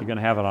 You're going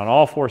to have it on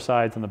all four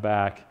sides in the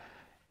back.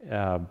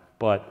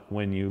 But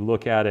when you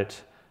look at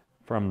it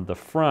from the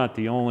front,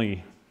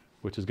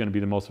 which is going to be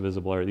the most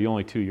visible area, the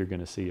only two you're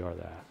going to see are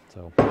that.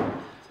 So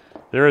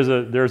there's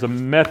a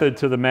method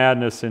to the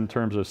madness in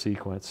terms of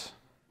sequence.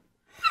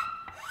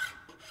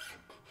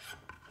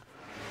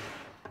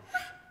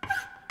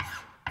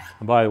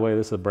 And by the way,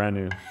 this is a brand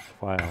new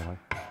file.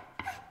 I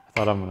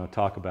thought I'm going to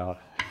talk about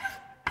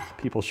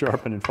people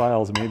sharpening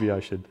files. Maybe I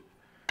should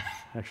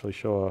actually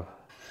show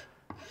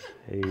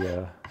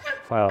a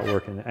file at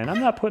work. And I'm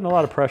not putting a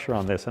lot of pressure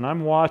on this. And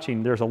I'm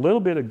watching. There's a little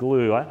bit of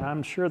glue.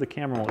 I'm sure the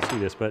camera won't see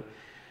this, but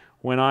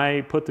when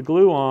I put the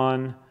glue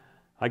on,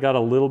 I got a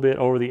little bit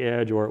over the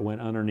edge, or it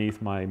went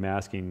underneath my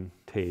masking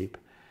tape.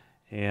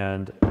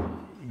 And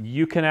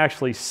you can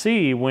actually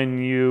see when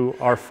you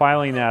are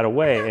filing that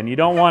away. And you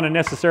don't want to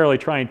necessarily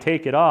try and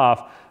take it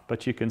off,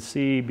 but you can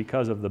see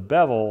because of the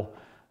bevel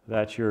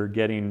that you're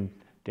getting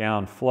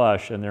down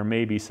flush, and there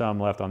may be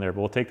some left on there. But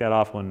we'll take that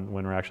off when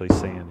we're actually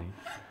sanding.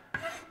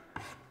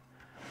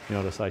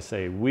 Notice I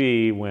say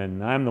we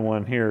when I'm the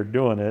one here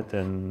doing it,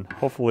 and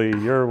hopefully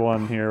you're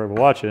one here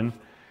watching,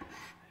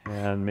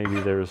 and maybe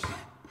there's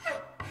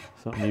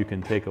something you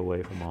can take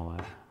away from all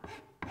that.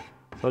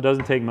 So it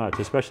doesn't take much,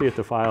 especially if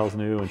the file's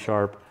new and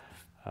sharp.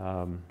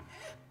 And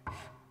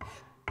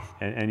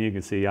you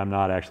can see I'm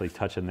not actually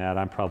touching that.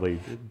 I'm probably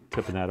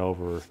tipping that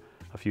over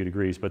a few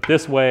degrees. But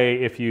this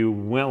way, if you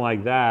went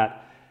like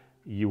that,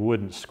 you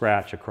wouldn't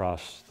scratch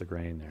across the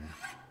grain there.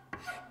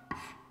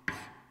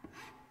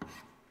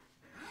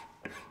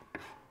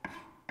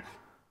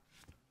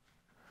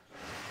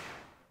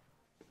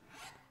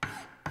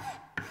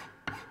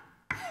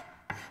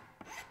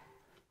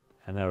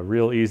 And a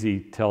real easy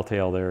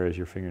telltale there is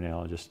your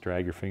fingernail. Just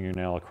drag your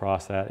fingernail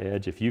across that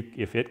edge.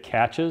 If it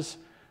catches,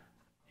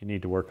 you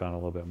need to work on it a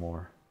little bit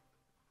more.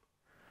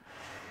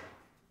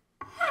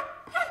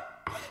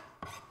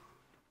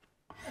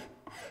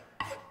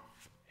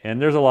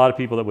 And there's a lot of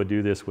people that would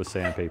do this with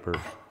sandpaper.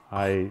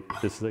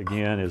 This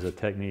again is a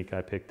technique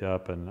I picked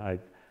up, and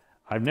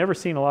I've never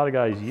seen a lot of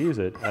guys use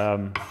it,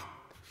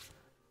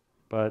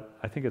 but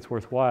I think it's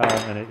worthwhile,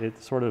 and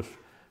it sort of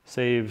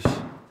saves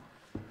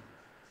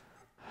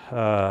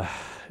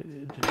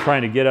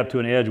trying to get up to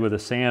an edge with a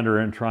sander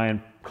and try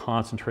and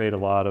concentrate a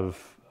lot of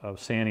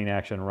sanding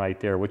action right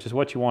there, which is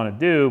what you want to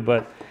do,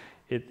 but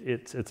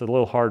it's a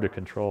little hard to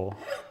control.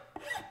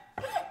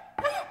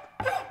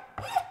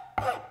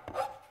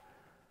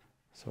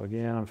 So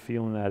again, I'm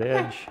feeling that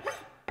edge.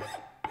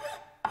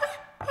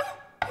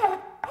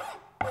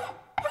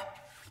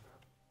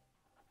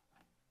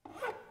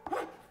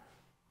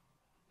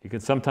 You can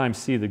sometimes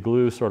see the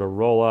glue sort of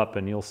roll up,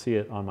 and you'll see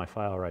it on my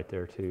file right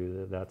there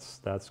too.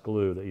 That's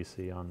glue that you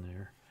see on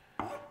there.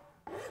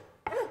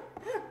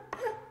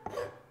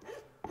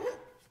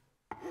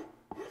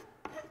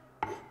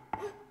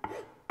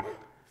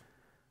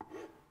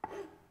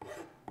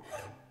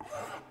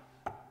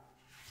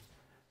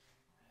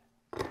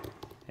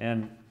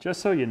 And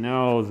just so you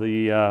know,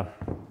 the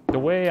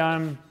way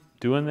I'm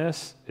doing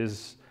this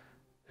is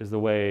the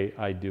way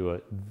I do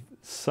it.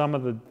 Some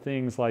of the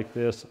things like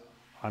this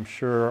I'm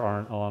sure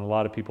aren't on a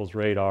lot of people's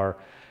radar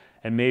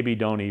and maybe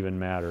don't even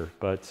matter.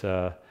 But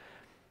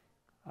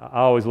I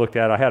always looked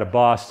at it. I had a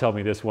boss tell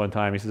me this one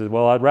time. He says,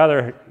 well, I'd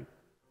rather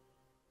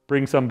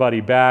bring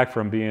somebody back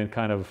from being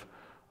kind of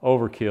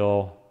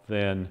overkill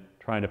than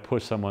trying to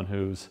push someone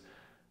who's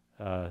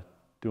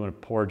doing a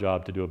poor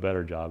job to do a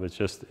better job. It's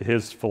just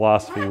his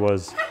philosophy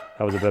was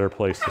that was a better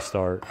place to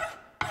start.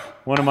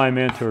 One of my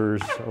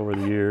mentors over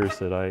the years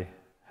that I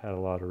had a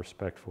lot of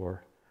respect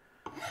for.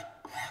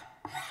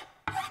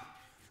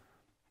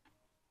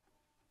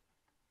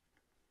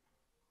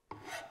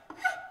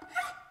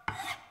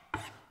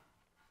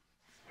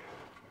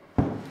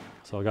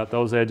 So I got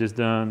those edges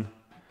done.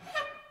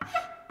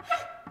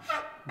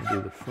 I'll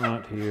do the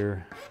front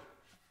here.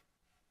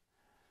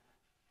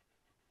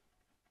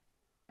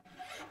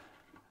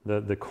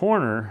 The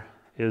corner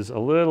is a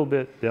little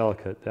bit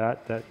delicate.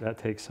 That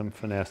takes some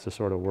finesse to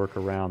sort of work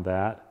around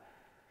that.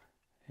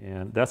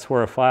 And that's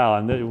where a file,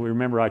 and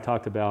remember I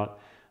talked about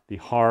the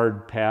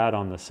hard pad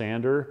on the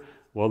sander.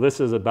 Well, this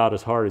is about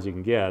as hard as you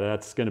can get.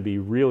 That's going to be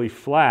really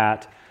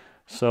flat,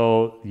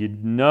 so you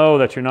know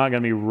that you're not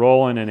going to be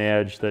rolling an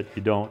edge that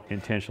you don't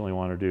intentionally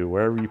want to do.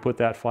 Wherever you put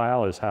that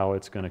file is how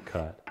it's going to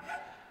cut.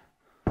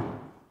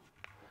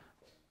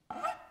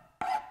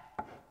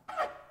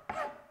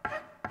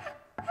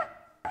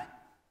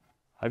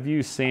 I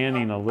view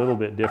sanding a little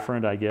bit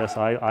different, I guess.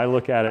 I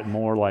look at it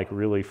more like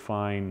really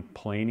fine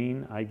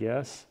planing, I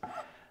guess,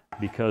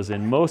 because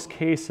in most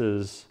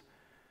cases,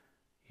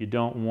 you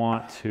don't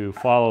want to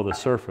follow the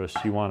surface,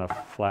 you want to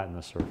flatten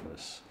the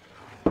surface.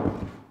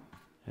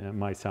 And it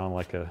might sound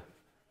like a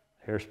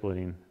hair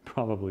splitting,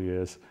 probably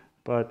is,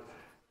 but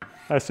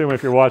I assume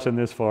if you're watching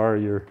this far,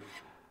 you'd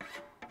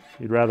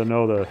rather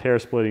know the hair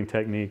splitting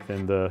technique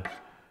than the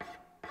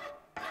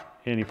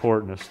any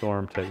port in a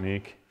storm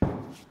technique.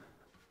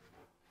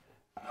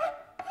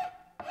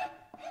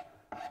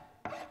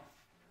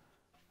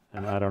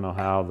 And I don't know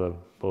how the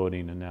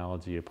boating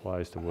analogy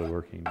applies to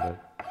woodworking,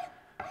 but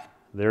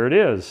there it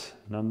is,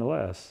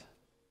 nonetheless.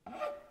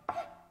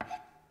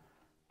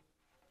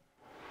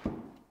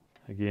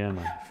 Again,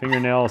 my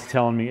fingernail is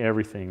telling me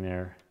everything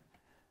there.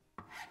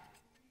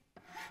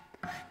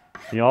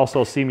 You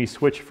also see me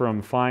switch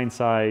from fine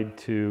side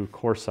to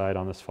coarse side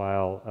on this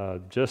file,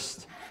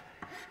 just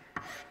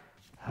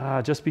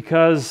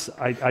because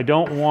I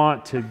don't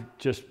want to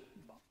just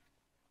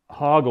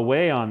hog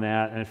away on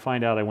that and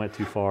find out I went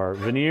too far.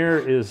 Veneer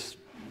is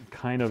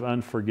kind of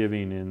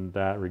unforgiving in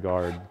that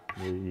regard.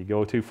 You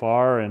go too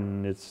far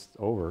and it's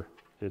over.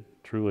 It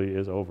truly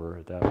is over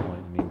at that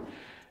point. I mean,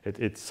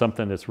 it's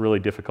something that's really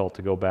difficult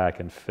to go back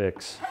and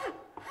fix.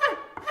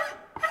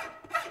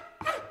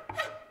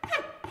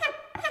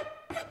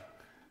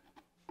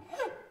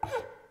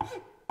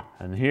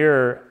 And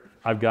here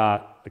I've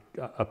got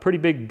a pretty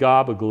big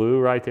gob of glue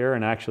right there,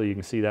 and actually you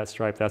can see that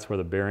stripe. That's where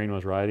the bearing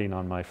was riding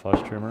on my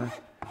flush trimmer.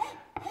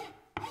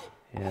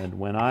 And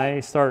when I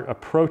start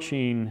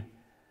approaching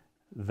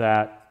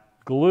that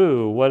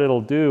glue, what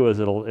it'll do is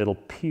it'll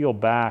peel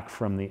back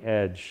from the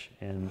edge,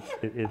 and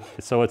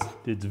so it's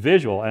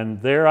visual.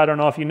 And there, I don't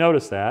know if you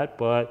noticed that,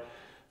 but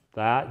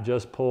that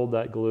just pulled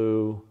that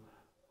glue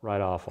right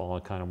off all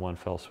in kind of one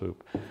fell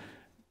swoop.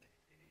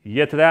 You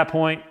get to that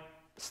point,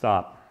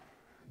 stop.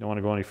 Don't want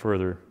to go any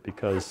further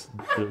because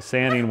the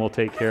sanding will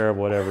take care of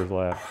whatever's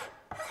left.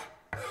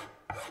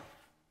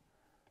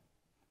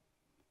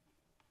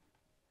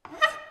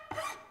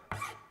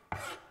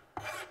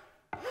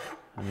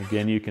 And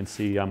again, you can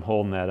see I'm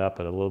holding that up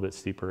at a little bit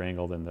steeper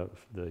angle than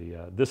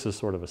this is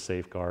sort of a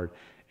safeguard.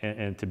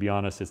 And to be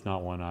honest, it's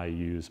not one I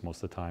use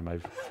most of the time.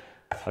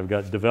 I've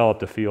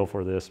developed a feel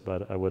for this,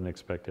 but I wouldn't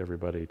expect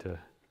everybody to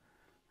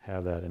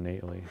have that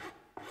innately.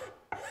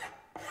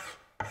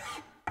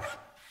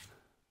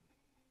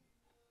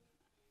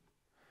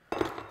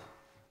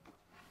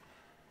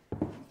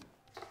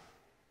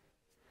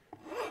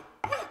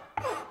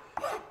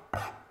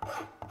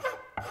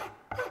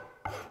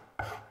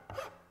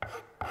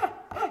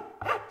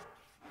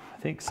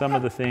 I think some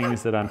of the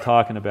things that I'm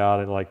talking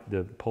about, like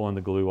pulling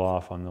the glue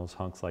off on those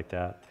hunks like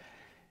that,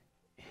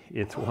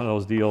 it's one of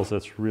those deals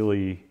that's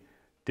really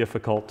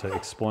difficult to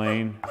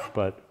explain,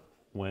 but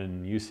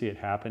when you see it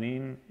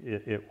happening,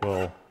 it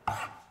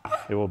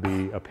will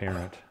be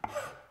apparent.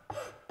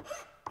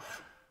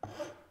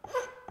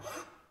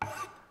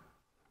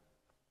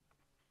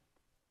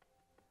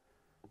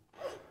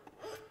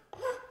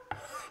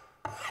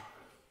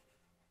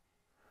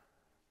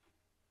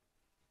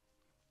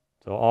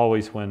 So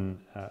always when,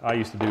 I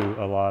used to do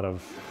a lot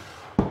of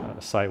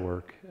site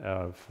work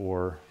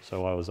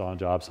so I was on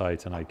job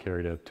sites and I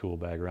carried a tool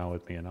bag around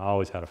with me, and I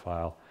always had a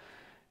file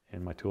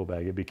in my tool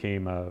bag. It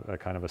became a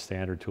kind of a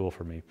standard tool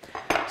for me.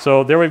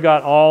 So there we've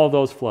got all of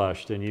those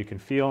flushed, and you can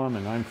feel them,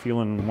 and I'm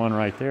feeling one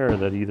right there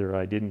that either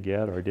I didn't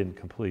get or I didn't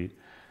complete.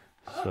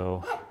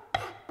 So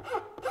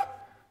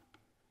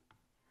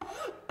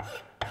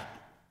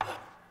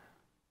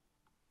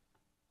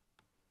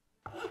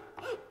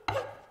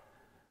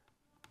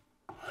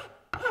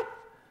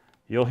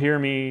you'll hear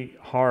me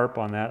harp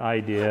on that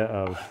idea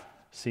of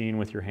seeing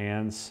with your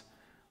hands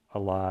a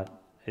lot.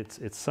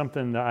 It's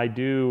something that I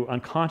do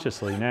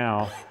unconsciously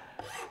now.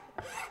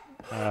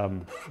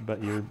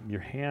 but your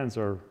hands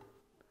are,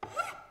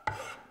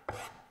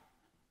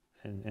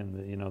 and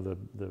the, you know,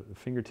 the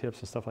fingertips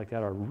and stuff like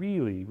that are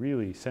really,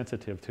 really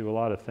sensitive to a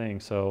lot of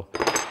things. So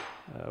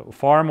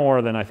far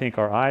more than I think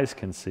our eyes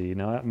can see.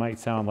 Now that might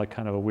sound like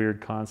kind of a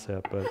weird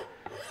concept, but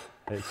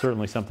it's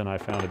certainly something I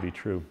found to be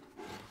true.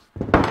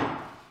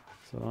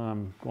 So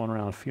I'm going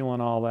around feeling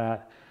all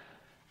that,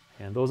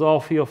 and those all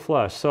feel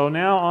flush. So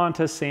now on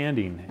to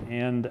sanding,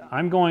 and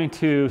I'm going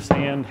to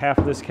sand half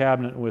of this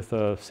cabinet with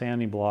a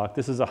sanding block.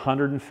 This is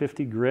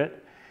 150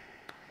 grit.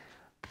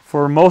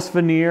 For most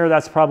veneer,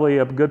 that's probably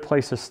a good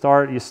place to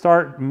start. You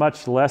start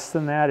much less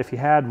than that. If you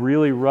had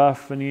really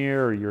rough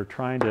veneer, or you're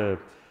trying to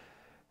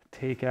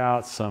take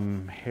out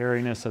some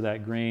hairiness of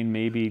that grain,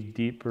 maybe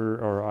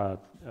deeper or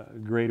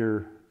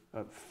greater,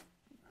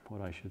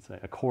 what I should say,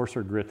 a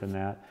coarser grit than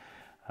that.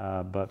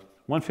 But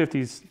 150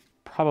 is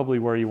probably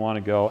where you want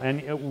to go,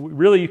 and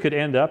really you could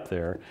end up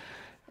there.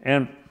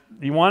 And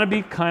you want to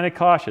be kind of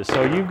cautious.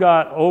 So you've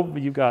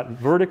got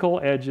vertical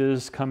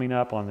edges coming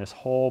up on this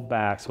whole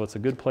back, so it's a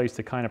good place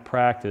to kind of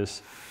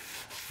practice.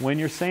 When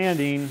you're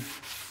sanding,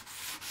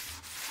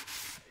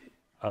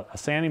 a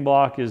sanding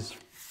block is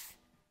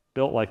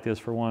built like this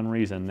for one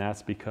reason.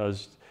 That's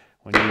because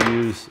when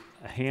you use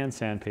a hand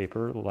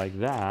sandpaper like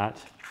that,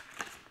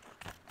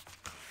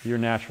 you're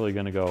naturally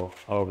going to go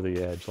over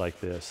the edge like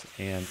this,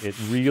 and it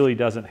really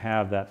doesn't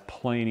have that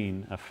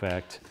planing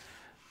effect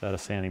that a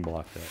sanding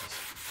block does.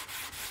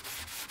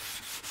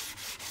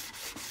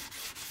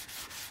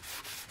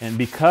 And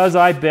because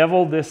I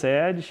beveled this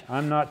edge,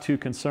 I'm not too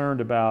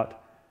concerned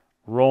about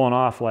rolling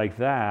off like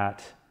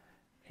that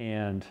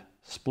and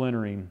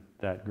splintering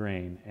that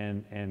grain.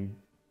 And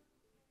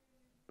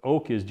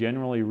oak is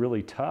generally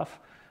really tough,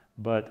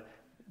 but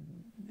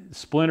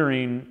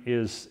splintering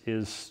is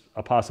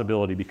a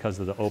possibility because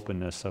of the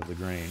openness of the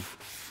grain.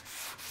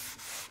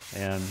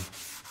 And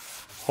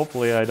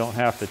hopefully I don't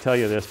have to tell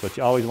you this, but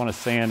you always want to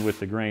sand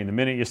with the grain. The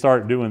minute you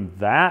start doing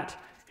that,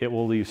 it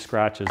will leave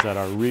scratches that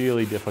are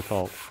really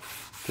difficult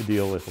to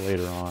deal with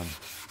later on.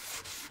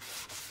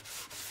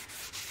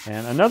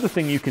 And another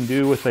thing you can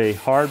do with a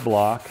hard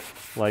block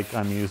like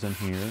I'm using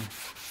here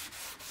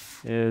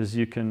is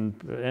you can,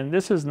 and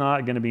this is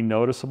not going to be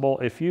noticeable.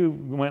 If you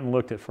went and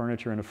looked at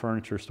furniture in a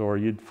furniture store,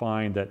 you'd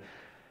find that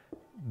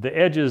the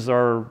edges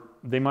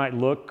they might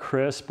look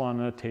crisp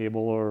on a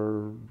table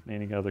or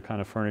any other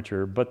kind of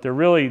furniture, but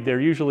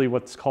they're usually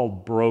what's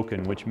called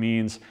broken, which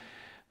means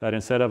that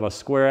instead of a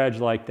square edge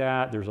like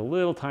that, there's a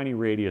little tiny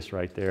radius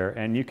right there.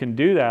 And you can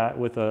do that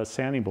with a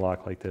sanding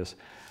block like this.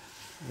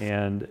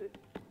 And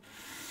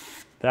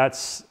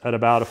that's at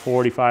about a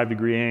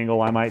 45-degree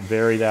angle. I might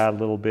vary that a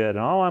little bit. And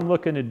all I'm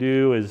looking to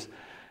do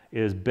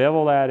is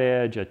bevel that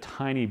edge a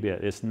tiny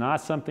bit. It's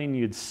not something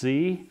you'd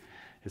see.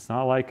 It's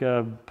not like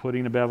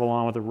putting a bevel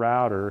on with a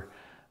router,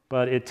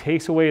 but it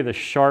takes away the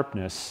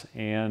sharpness.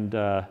 And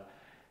a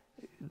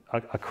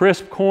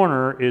crisp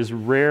corner is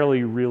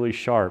rarely really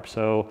sharp.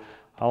 So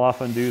I'll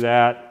often do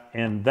that,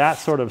 and that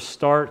sort of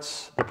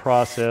starts the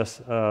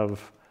process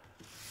of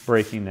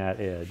breaking that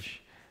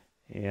edge.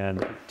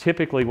 And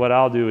typically what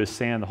I'll do is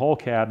sand the whole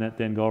cabinet,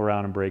 then go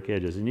around and break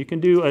edges. And you can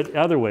do it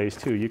other ways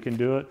too. You can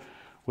do it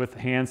with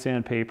hand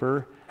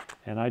sandpaper,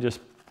 and I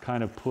just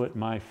kind of put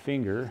my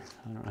finger,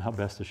 I don't know how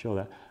best to show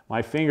that,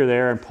 my finger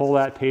there and pull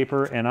that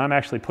paper, and I'm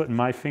actually putting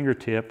my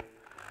fingertip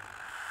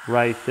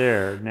right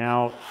there.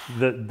 Now,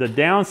 the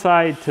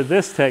downside to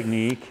this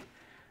technique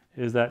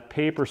is that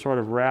paper sort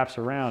of wraps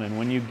around, and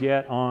when you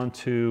get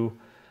onto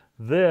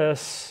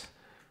this,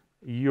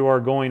 you are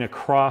going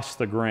across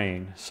the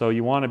grain. So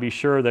you want to be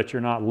sure that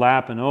you're not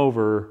lapping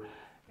over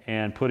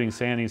and putting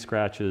sanding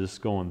scratches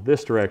going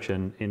this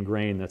direction in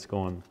grain that's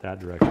going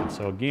that direction.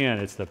 So again,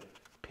 it's the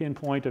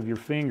pinpoint of your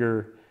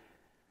finger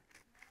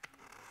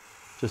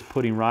just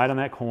putting right on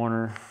that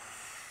corner,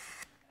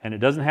 and it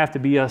doesn't have to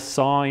be a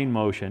sawing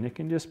motion. It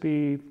can just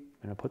be,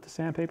 put the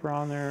sandpaper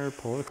on there,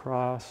 pull it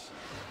across.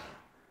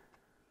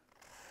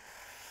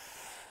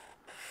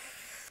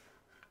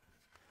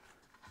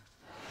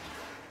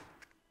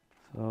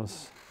 So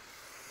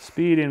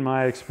speed, in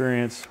my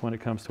experience, when it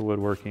comes to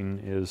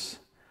woodworking is,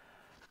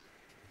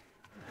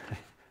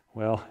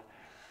 well,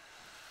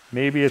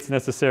 maybe it's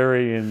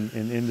necessary in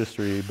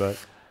industry, but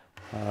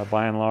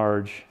by and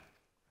large,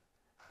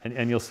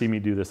 and you'll see me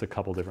do this a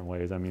couple different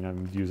ways. I mean,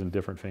 I'm using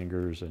different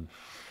fingers, and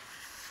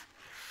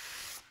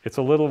it's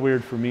a little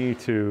weird for me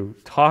to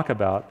talk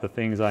about the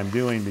things I'm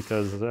doing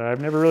because I've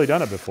never really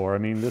done it before. I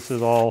mean, this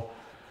is all,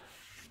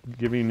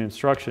 giving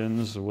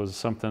instructions was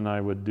something I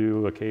would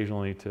do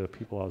occasionally to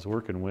people I was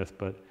working with,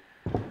 but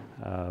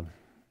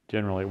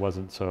generally it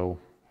wasn't so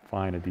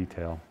fine a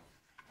detail.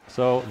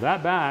 So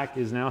that back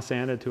is now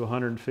sanded to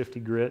 150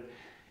 grit.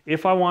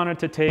 If I wanted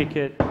to take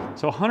it,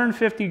 so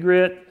 150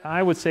 grit,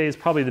 I would say is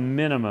probably the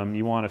minimum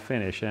you want to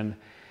finish, and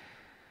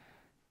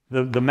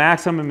the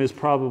maximum is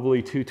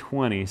probably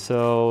 220.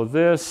 So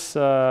this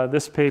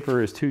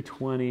paper is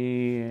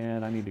 220,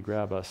 and I need to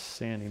grab a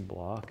sanding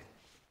block.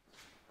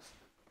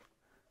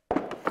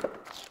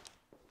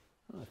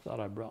 I thought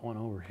I brought one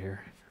over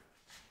here.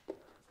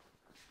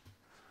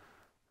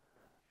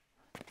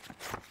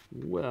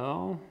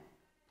 well,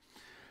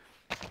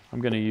 I'm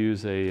going to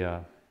use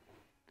a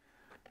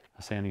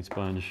sanding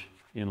sponge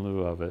in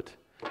lieu of it.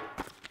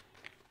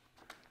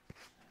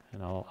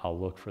 And I'll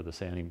look for the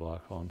sanding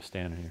block while I'm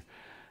standing here.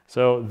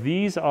 So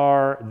these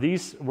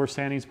were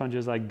sanding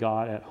sponges I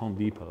got at Home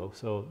Depot.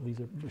 So these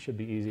should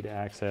be easy to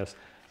access.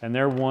 And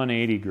they're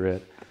 180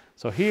 grit.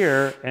 So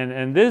here,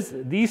 and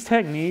these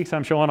techniques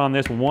I'm showing on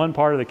this one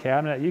part of the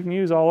cabinet, you can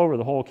use all over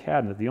the whole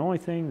cabinet. The only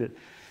thing that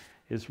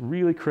is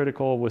really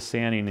critical with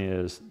sanding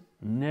is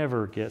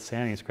never get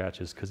sanding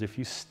scratches, because if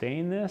you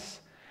stain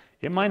this,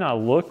 it might not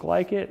look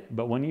like it,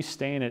 but when you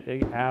stain it,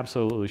 they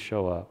absolutely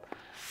show up.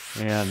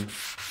 And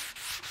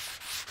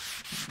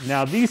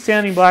now these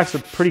sanding blocks are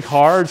pretty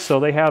hard, so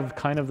they have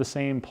kind of the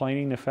same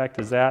planing effect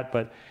as that,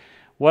 but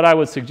what I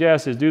would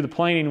suggest is do the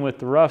planing with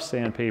the rough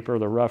sandpaper,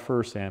 the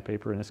rougher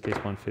sandpaper, in this case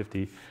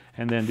 150,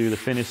 and then do the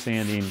finish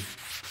sanding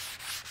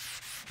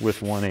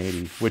with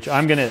 180, which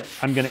I'm gonna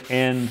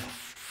end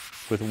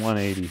with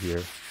 180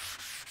 here.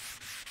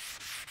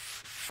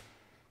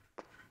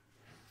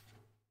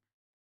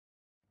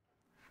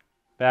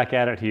 Back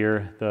at it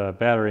here, the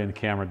battery in the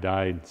camera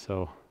died,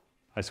 so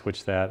I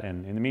switched that,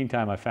 and in the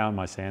meantime I found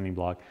my sanding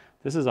block.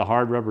 This is a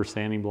hard rubber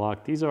sanding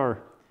block. These are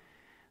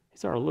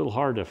a little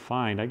hard to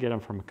find. I get them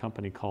from a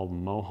company called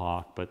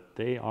Mohawk, but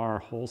they are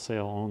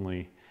wholesale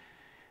only.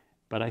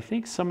 But I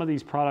think some of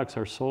these products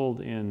are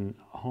sold in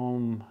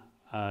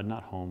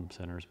not home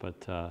centers,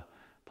 but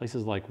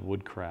places like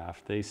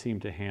Woodcraft. They seem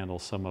to handle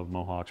some of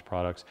Mohawk's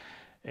products.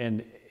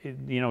 And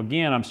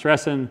again, I'm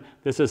stressing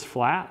this is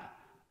flat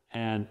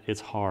and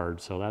it's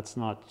hard, so that's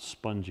not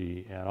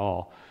spongy at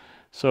all.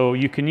 So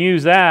you can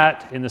use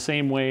that in the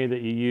same way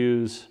that you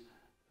use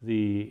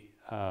the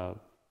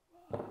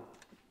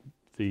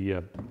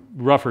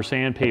rougher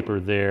sandpaper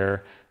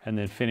there, and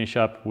then finish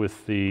up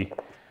with the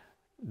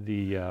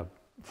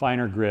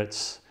finer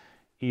grits,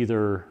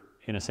 either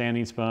in a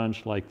sanding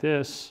sponge like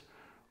this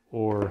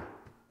or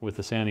with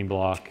the sanding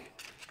block,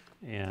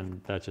 and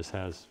that just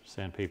has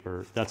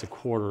sandpaper. That's a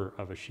quarter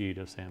of a sheet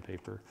of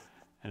sandpaper,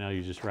 and now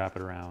you just wrap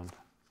it around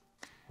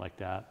like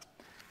that.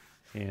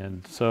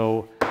 And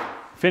so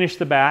finish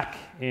the back,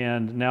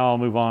 and now I'll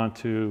move on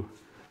to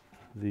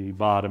the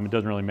bottom. It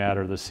doesn't really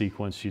matter the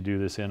sequence you do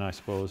this in, I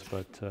suppose,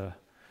 but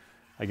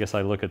I guess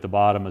I look at the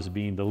bottom as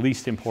being the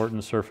least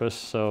important surface,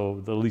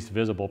 so the least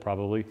visible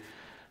probably.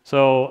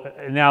 So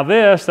now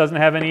this doesn't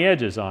have any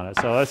edges on it,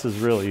 so this is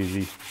real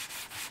easy.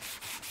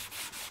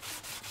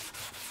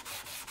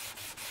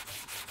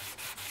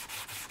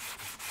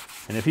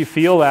 And if you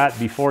feel that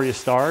before you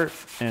start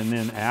and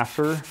then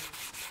after,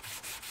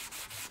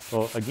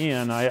 well,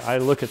 again, I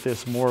look at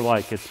this more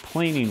like it's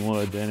planing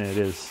wood than it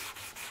is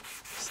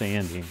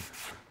sanding.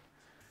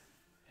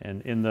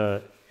 And in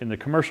the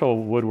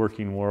commercial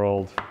woodworking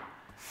world,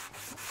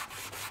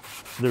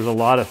 there's a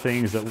lot of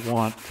things that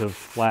want to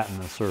flatten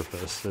the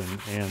surface,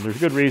 and there's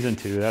good reason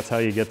to. That's how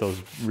you get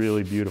those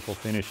really beautiful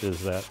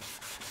finishes that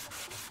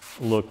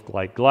look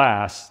like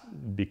glass,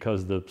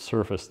 because the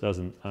surface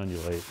doesn't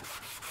undulate.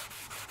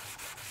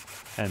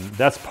 And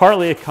that's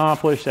partly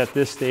accomplished at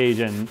this stage,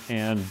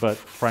 but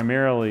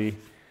primarily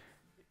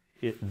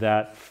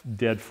that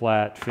dead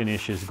flat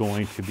finish is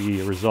going to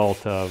be a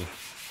result of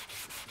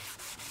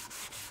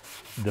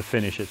the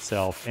finish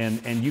itself.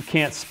 And you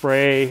can't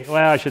spray,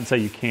 well, I shouldn't say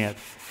you can't.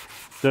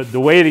 The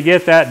way to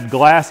get that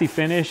glassy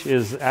finish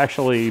is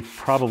actually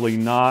probably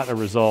not a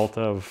result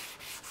of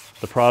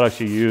the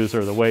products you use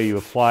or the way you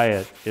apply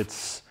it.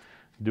 It's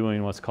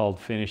doing what's called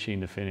finishing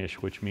the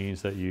finish, which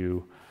means that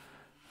you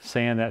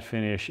sand that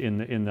finish.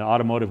 In the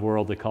automotive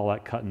world, they call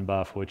that cut and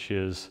buff, which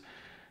is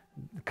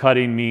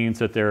cutting means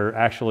that they're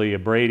actually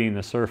abrading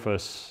the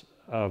surface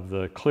of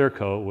the clear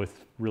coat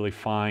with really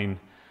fine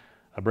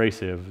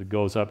abrasive. It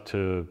goes up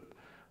to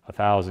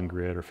 1,000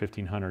 grit or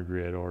 1,500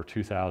 grit or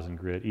 2,000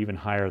 grit, even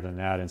higher than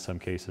that in some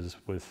cases,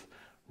 with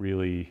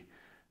really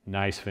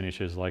nice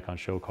finishes like on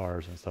show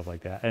cars and stuff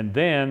like that. And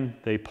then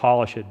they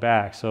polish it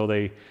back. So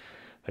they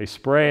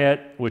spray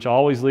it, which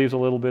always leaves a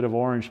little bit of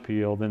orange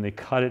peel, then they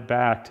cut it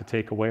back to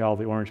take away all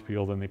the orange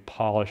peel, then they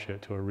polish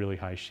it to a really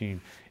high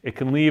sheen. It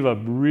can leave a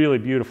really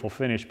beautiful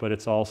finish, but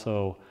it's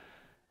also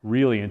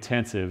really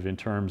intensive in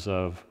terms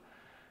of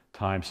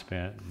time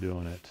spent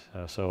doing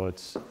it. So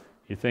it's,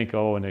 you think,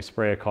 oh, when they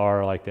spray a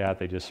car like that,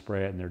 they just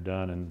spray it and they're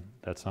done, and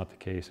that's not the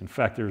case. In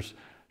fact, there's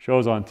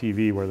shows on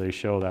TV where they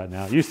show that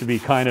now. It used to be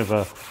kind of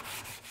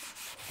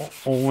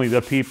only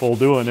the people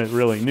doing it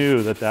really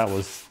knew that that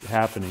was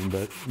happening,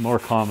 but more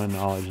common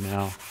knowledge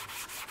now.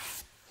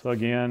 So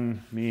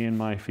again, me and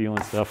my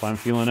feeling stuff, I'm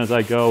feeling as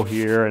I go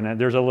here, and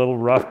there's a little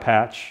rough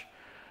patch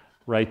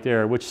right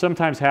there, which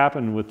sometimes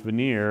happen with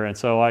veneer, and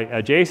so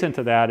adjacent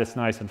to that, it's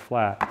nice and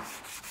flat,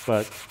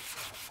 but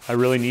I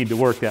really need to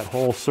work that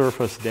whole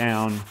surface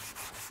down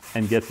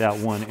and get that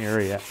one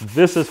area.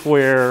 This is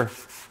where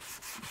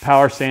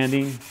power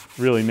sanding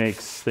really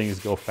makes things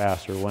go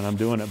faster. When I'm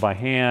doing it by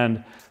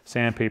hand,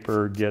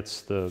 sandpaper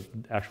gets the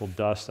actual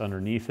dust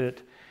underneath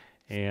it,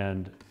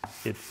 and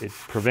it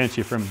prevents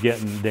you from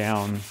getting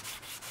down,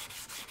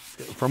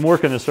 from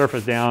working the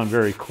surface down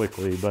very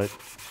quickly. But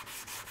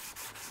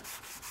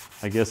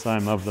I guess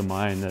I'm of the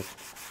mind that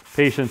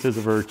patience is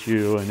a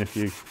virtue, and if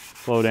you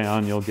slow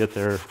down, you'll get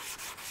there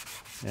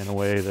in a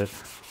way that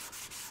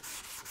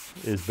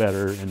is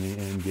better in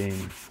the end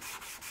game.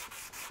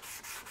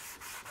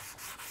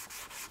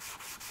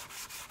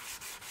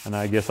 And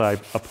I guess I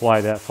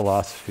apply that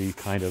philosophy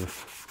kind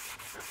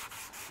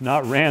of,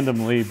 not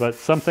randomly, but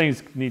some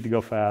things need to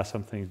go fast,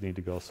 some things need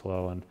to go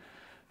slow, and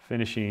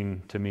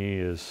finishing to me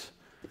is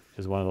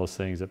one of those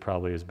things that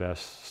probably is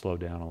best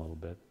slowed down a little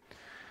bit.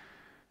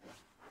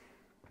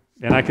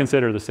 And I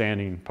consider the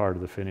sanding part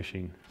of the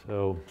finishing.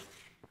 So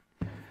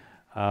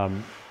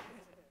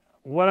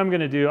what I'm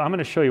going to do, I'm going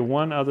to show you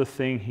one other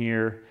thing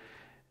here,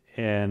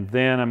 and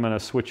then I'm going to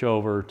switch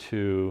over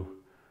to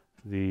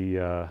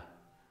the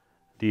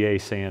DA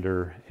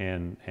sander.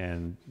 And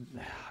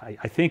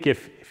I think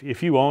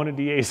if you own a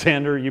DA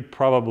sander, you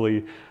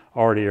probably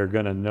already are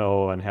going to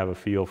know and have a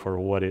feel for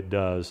what it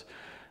does.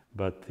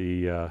 But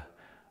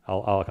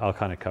I'll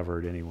kind of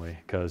cover it anyway,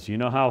 because you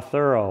know how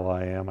thorough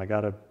I am. I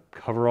got to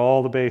cover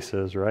all the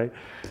bases, right?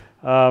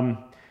 On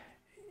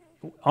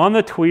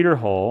the tweeter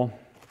hole,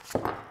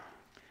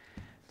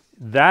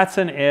 that's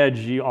an edge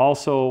you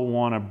also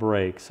want to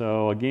break.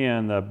 So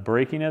again, the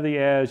breaking of the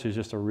edge is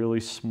just a really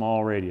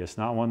small radius,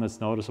 not one that's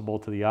noticeable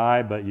to the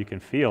eye, but you can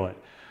feel it.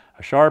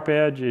 A sharp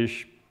edge is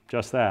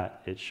just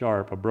that, it's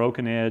sharp. A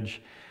broken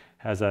edge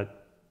has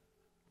that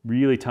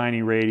really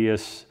tiny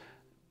radius,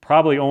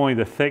 probably only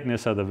the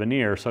thickness of the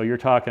veneer. So you're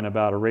talking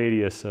about a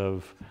radius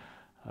of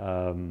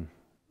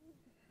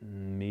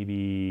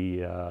maybe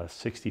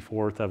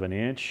 1/64 of an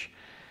inch.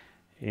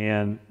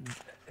 And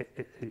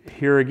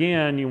here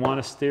again, you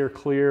want to steer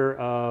clear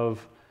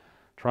of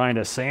trying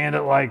to sand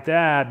it like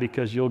that,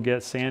 because you'll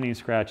get sanding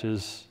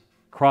scratches,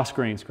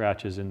 cross-grain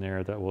scratches in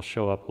there that will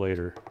show up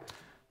later.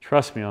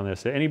 Trust me on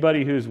this.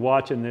 Anybody who's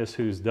watching this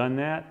who's done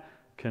that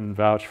can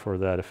vouch for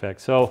that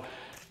effect. So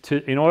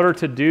in order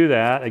to do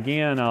that,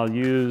 again, I'll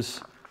use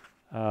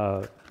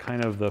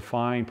kind of the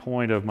fine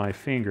point of my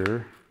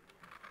finger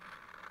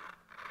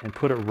and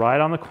put it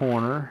right on the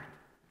corner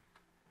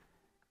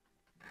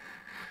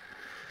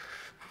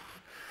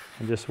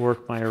and just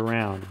work my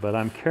around. But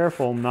I'm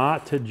careful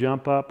not to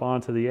jump up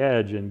onto the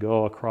edge and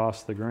go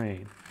across the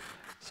grain.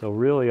 So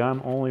really,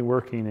 I'm only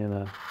working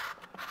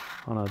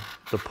on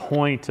the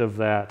point of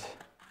that,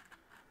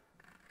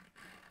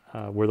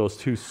 where those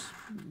two,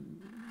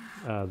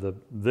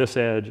 this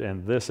edge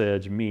and this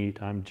edge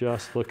meet. I'm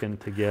just looking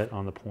to get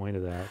on the point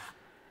of that.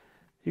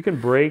 You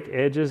can break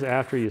edges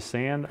after you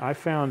sand. I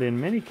found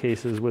in many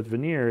cases with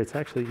veneer, it's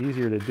actually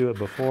easier to do it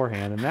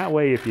beforehand. And that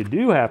way, if you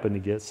do happen to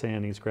get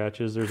sanding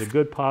scratches, there's a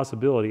good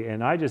possibility.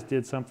 And I just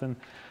did something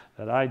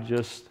that I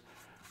just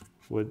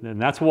would,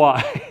 and that's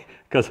why,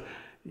 because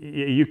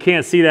you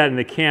can't see that in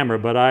the camera,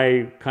 but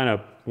I kind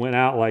of went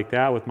out like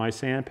that with my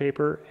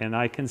sandpaper, and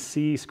I can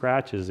see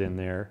scratches in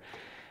there.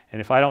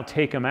 And if I don't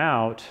take them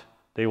out,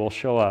 they will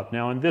show up.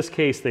 Now, in this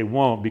case, they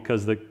won't,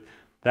 because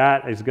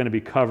that is going to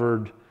be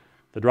covered.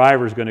 The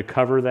driver is going to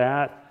cover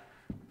that.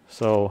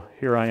 So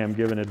here I am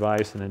giving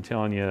advice and then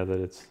telling you that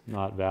it's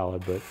not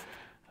valid, but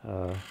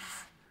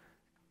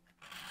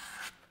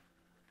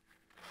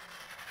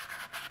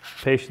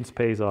patience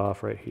pays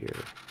off right here.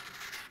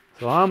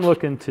 So I'm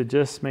looking to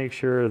just make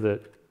sure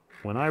that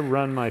when I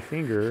run my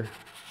finger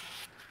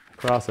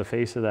across the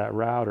face of that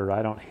router,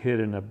 I don't hit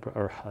the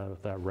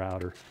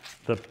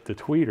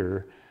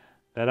tweeter,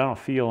 that I don't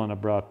feel an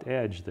abrupt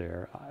edge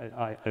there.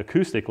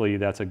 Acoustically,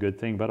 that's a good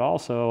thing, but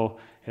also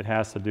it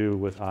has to do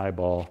with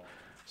eyeball.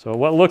 So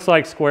what looks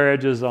like square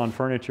edges on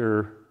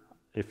furniture,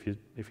 if you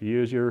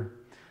use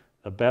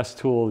the best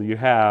tool you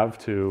have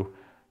to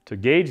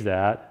gauge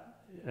that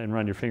and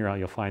run your finger out,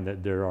 you'll find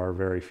that there are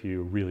very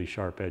few really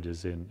sharp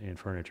edges in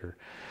furniture.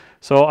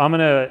 So I'm going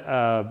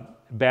to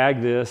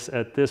bag this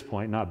at this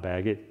point, not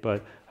bag it,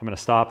 but I'm going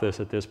to stop this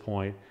at this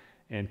point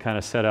and kind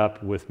of set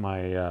up with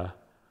my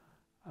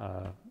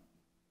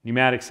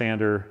pneumatic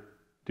sander,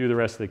 do the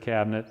rest of the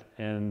cabinet,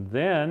 and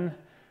then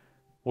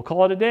we'll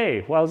call it a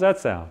day. How does that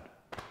sound?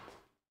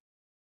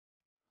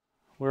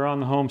 We're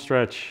on the home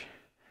stretch.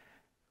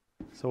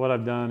 So what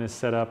I've done is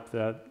set up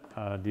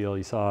that deal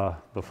you saw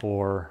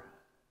before,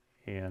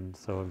 and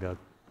so I've got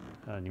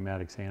a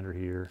pneumatic sander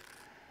here.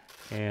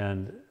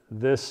 And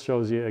this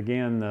shows you,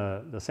 again,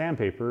 the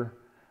sandpaper.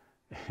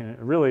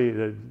 Really,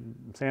 the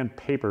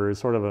sandpaper is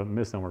sort of a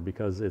misnomer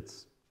because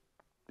it's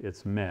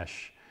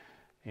mesh.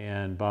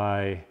 And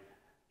by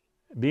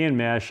being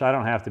mesh, I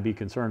don't have to be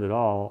concerned at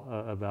all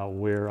about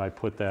where I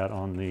put that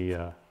on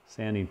the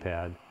sanding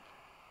pad,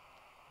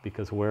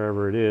 because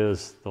wherever it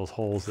is, those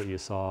holes that you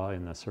saw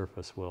in the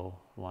surface will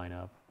line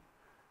up.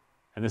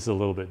 And this is a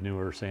little bit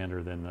newer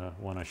sander than the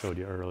one I showed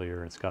you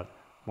earlier. It's got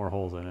more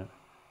holes in it.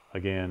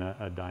 Again,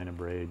 a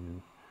Dynabrade.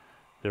 And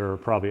there are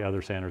probably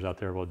other sanders out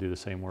there that will do the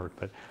same work,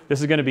 but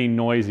this is going to be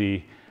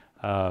noisy.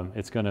 I'm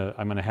going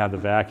to have the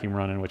vacuum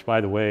running, which,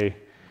 by the way,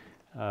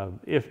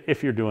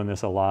 if you're doing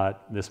this a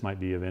lot, this might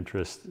be of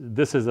interest.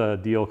 This is a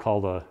deal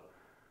called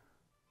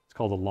it's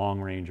called a Long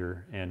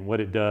Ranger, and what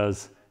it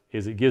does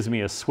is it gives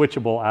me a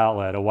switchable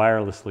outlet, a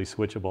wirelessly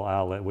switchable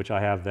outlet, which I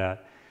have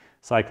that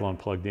cyclone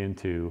plugged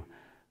into.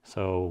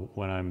 So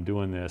when I'm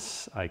doing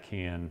this, I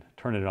can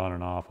turn it on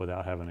and off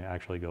without having to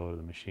actually go to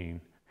the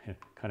machine.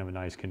 Kind of a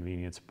nice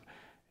convenience.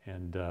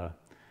 And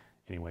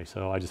anyway,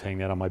 so I just hang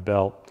that on my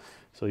belt.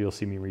 So you'll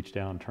see me reach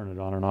down, turn it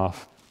on and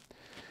off.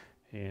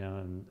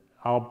 And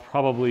I'll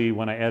probably,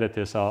 when I edit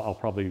this, I'll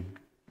probably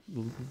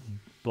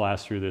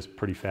blast through this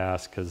pretty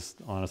fast because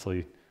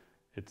honestly,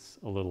 it's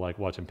a little like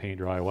watching paint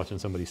dry, watching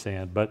somebody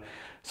sand. But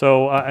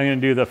so I'm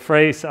going to do the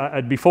face.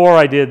 Before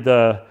I did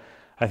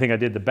I think I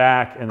did the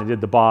back and I did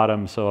the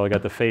bottom. So I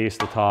got the face,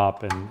 the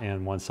top,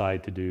 and one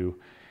side to do.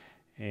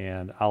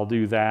 And I'll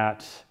do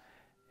that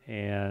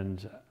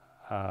and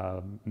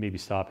maybe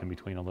stop in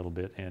between a little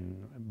bit.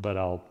 But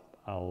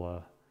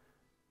I'll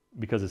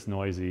because it's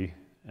noisy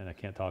and I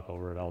can't talk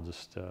over it,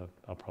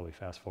 I'll probably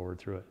fast forward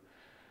through it.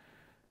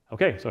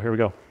 Okay, so here we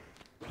go.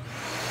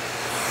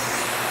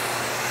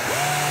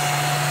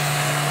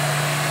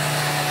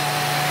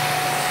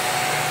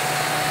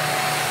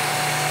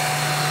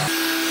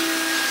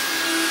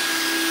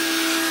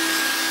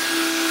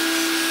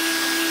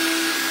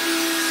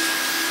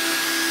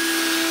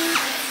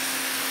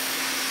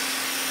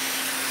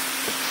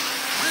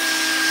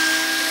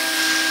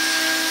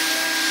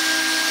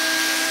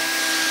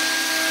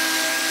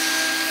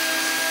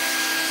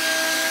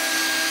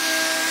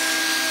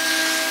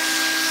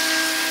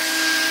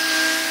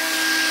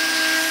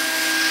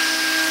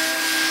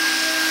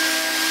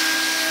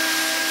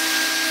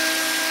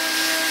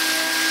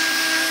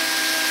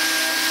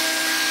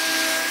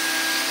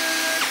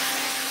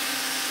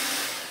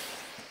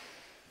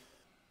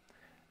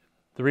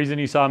 The reason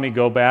you saw me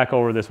go back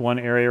over this one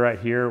area right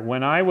here,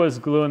 when I was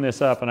gluing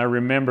this up, and I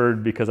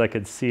remembered because I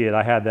could see it,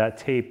 I had that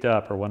taped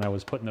up, or when I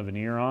was putting the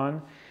veneer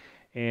on,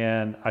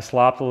 and I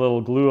slopped a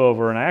little glue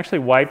over, and I actually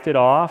wiped it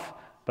off,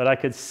 but I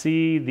could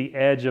see the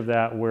edge of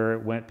that where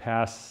it went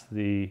past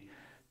the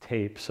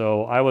tape.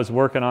 So I was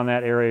working on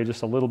that area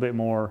just a little bit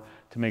more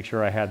to make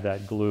sure I had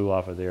that glue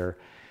off of there.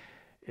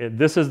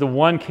 This is the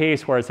one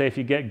case where I say if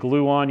you get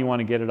glue on, you want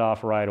to get it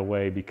off right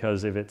away,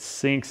 because if it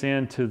sinks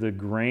into the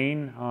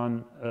grain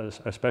on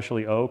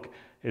especially oak,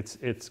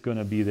 it's going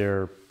to be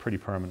there pretty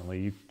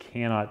permanently. You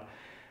cannot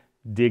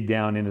dig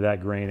down into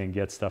that grain and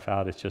get stuff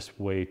out. It's just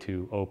way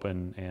too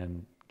open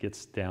and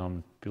gets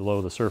down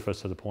below the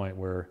surface to the point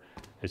where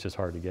it's just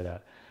hard to get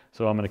at.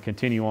 So I'm going to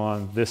continue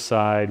on this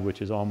side,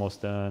 which is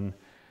almost done,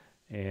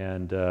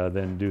 and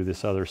then do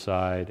this other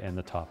side and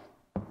the top.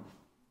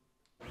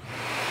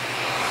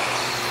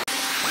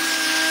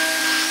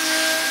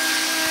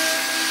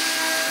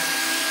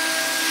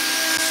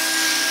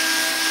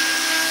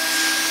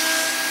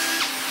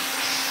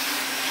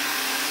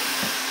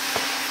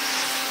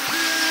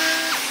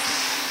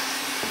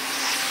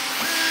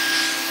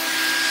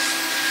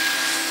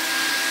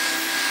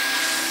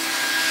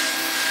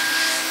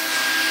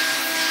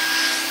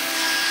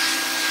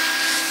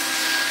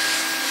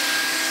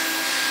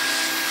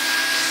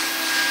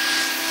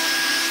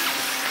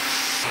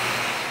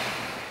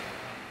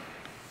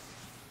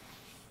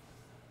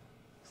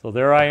 So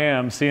there I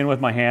am, seeing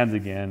with my hands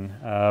again.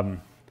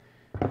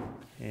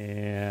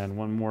 And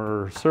one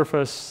more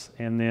surface,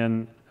 and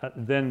then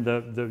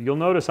you'll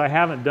notice I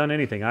haven't done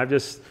anything.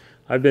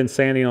 I've been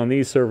sanding on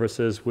these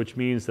surfaces, which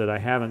means that I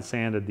haven't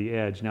sanded the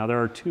edge. Now there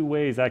are two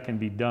ways that can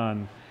be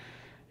done.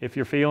 If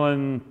you're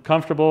feeling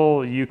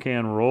comfortable, you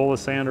can roll a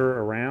sander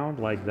around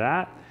like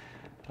that.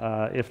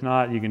 If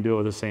not, you can do it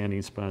with a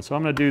sanding sponge. So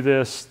I'm going to do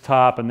this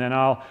top, and then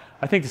I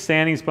think the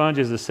sanding sponge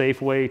is a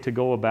safe way to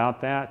go about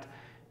that.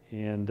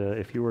 And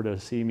if you were to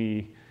see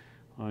me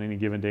on any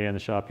given day in the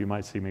shop, you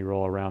might see me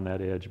roll around that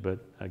edge. But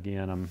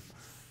again,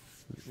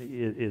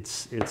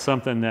 it's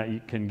something that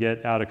you can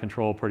get out of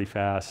control pretty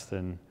fast.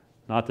 And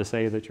not to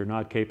say that you're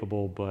not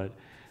capable, but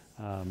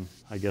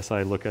I guess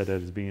I look at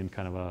it as being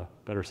kind of a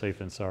better safe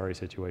than sorry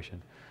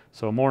situation.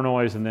 So more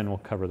noise, and then we'll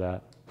cover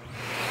that.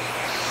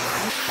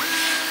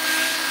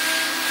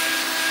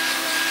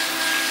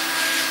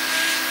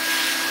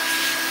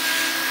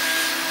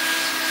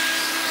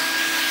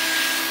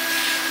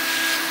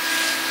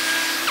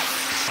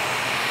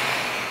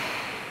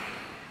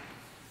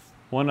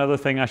 One other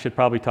thing I should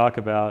probably talk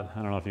about,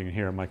 I don't know if you can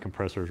hear my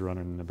compressor's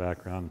running in the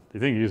background. The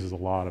thing uses a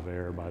lot of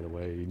air, by the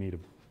way. You need a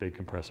big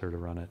compressor to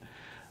run it.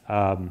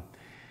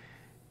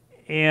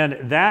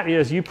 And that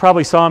is, you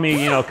probably saw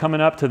me,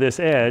 coming up to this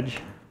edge.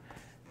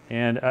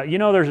 And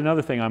there's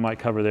another thing I might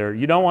cover there.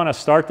 You don't want to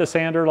start the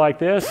sander like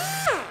this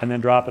and then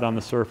drop it on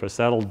the surface.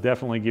 That'll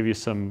definitely give you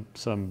some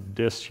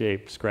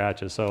disc-shaped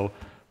scratches. So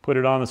put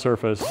it on the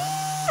surface,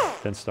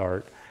 then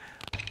start.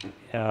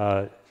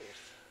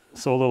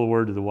 So a little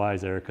word to the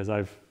wise there, because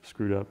I've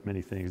screwed up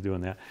many things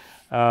doing that.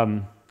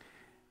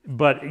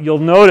 But you'll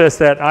notice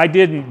that I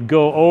didn't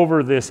go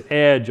over this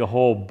edge a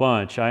whole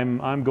bunch.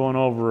 I'm going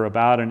over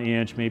about an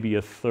inch, maybe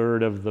a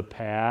third of the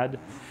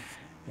pad.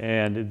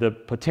 And the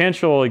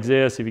potential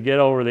exists, if you get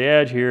over the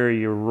edge here,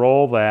 you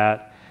roll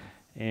that,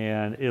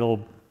 and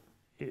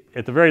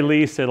at the very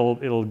least,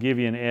 it'll give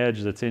you an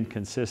edge that's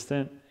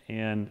inconsistent.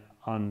 And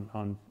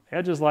on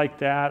edges like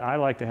that, I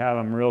like to have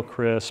them real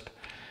crisp.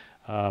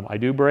 I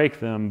do break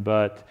them,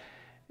 but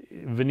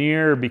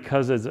veneer,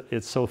 because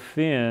it's so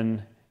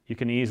thin, you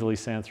can easily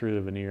sand through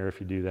the veneer if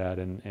you do that,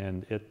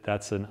 and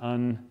that's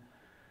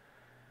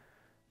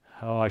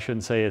I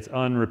shouldn't say it's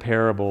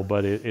unrepairable,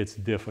 but it's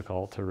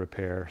difficult to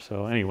repair.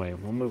 So anyway,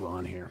 we'll move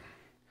on here.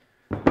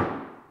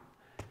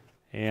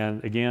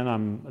 And again,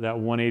 I'm that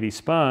 180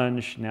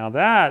 sponge. Now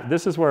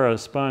this is where a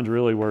sponge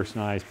really works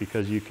nice,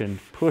 because you can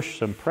push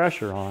some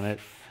pressure on it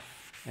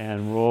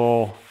and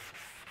roll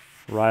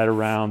right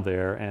around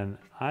there. And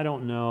I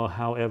don't know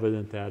how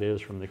evident that is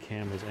from the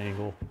camera's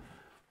angle,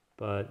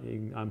 but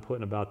I'm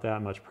putting about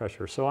that much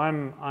pressure. So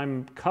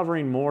I'm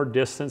covering more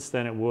distance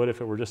than it would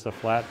if it were just a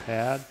flat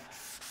pad,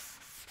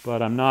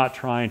 but I'm not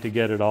trying to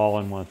get it all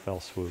in one fell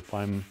swoop.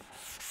 I'm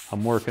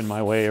working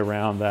my way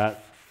around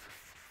that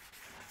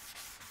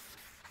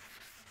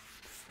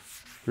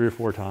 3 or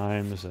 4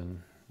 times,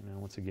 and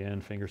once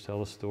again, fingers tell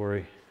the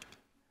story.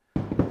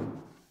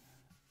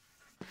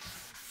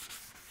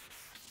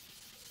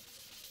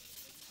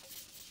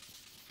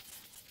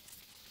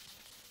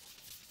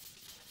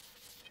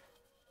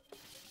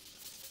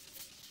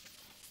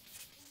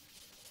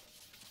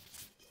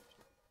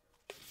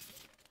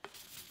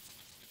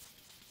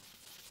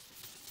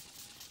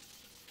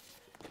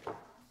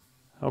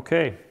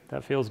 Okay,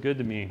 that feels good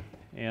to me.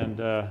 And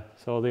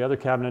so the other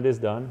cabinet is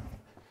done.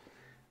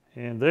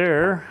 And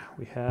there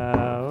we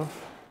have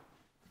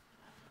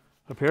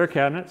a pair of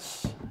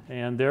cabinets,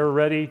 and they're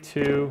ready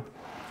to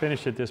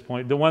finish at this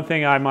point. The one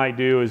thing I might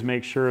do is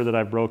make sure that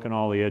I've broken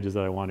all the edges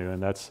that I want to,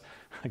 and that's,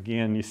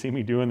 again, you see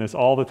me doing this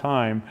all the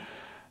time.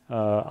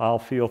 I'll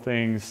feel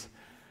things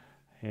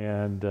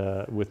and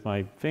with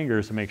my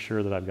fingers to make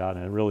sure that I've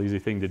gotten it. A real easy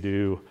thing to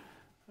do.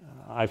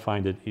 I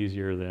find it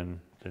easier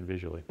than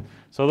visually.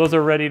 So those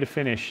are ready to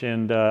finish,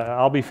 and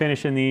I'll be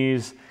finishing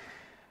these.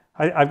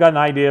 I've got an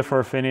idea for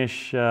a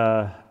finish,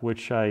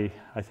 which I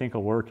think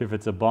will work. If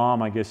it's a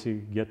bomb, I guess you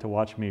get to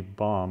watch me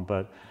bomb,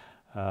 but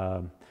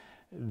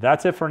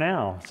that's it for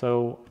now.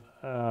 So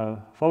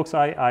folks,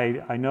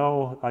 I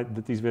know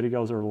that these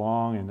videos are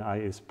long, and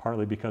it's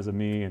partly because of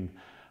me and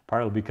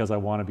partly because I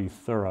want to be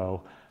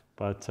thorough,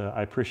 but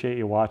I appreciate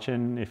you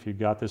watching if you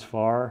got this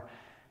far,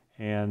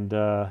 and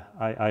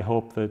I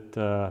hope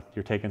that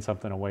you're taking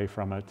something away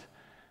from it,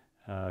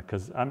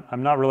 because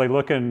I'm not really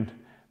looking.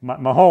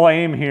 My whole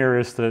aim here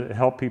is to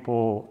help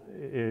people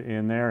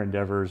in their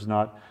endeavors,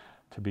 not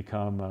to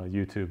become a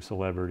YouTube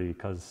celebrity,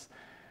 because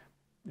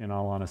in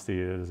all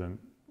honesty, it doesn't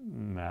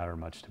matter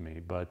much to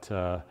me. But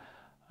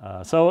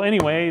so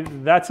anyway,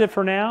 that's it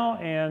for now,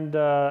 and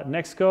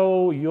next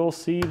go, you'll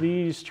see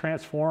these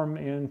transform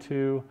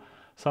into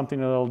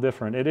something a little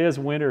different. It is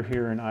winter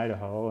here in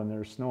Idaho, and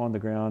there's snow on the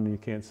ground, and you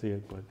can't see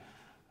it, but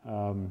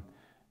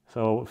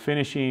so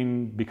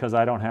finishing, because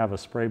I don't have a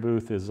spray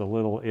booth, is a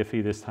little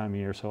iffy this time of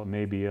year, so it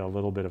may be a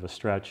little bit of a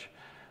stretch,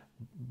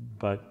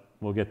 but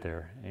we'll get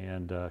there.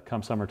 And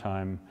come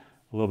summertime,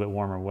 a little bit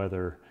warmer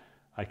weather,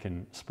 I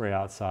can spray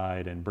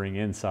outside and bring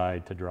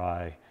inside to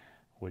dry,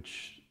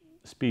 which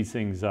speeds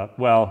things up.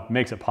 Well,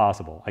 makes it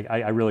possible.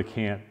 I really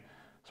can't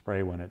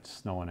spray when it's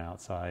snowing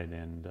outside,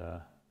 and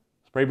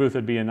spray booth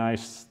would be a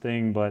nice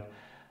thing, but,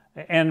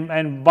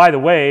 and by the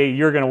way,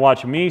 you're gonna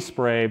watch me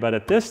spray, but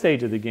at this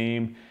stage of the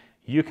game,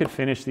 you could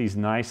finish these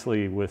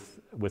nicely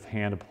with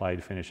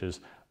hand-applied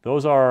finishes.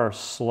 Those are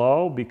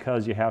slow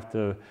because you have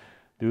to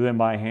do them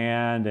by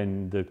hand,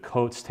 and the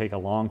coats take a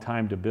long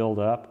time to build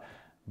up,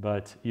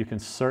 but you can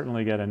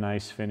certainly get a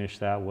nice finish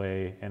that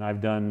way, and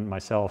I've done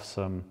myself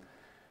some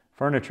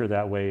furniture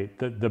that way.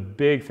 The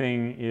big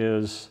thing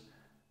is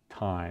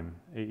time.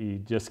 You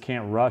just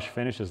can't rush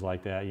finishes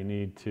like that. You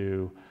need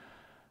to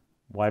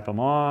wipe them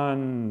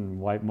on,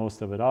 wipe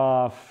most of it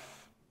off,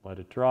 let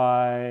it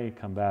dry,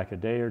 come back a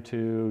day or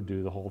two,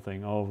 do the whole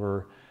thing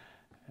over.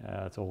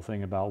 It's the whole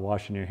thing about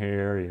washing your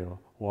hair, you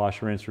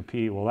wash, rinse,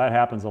 repeat. Well, that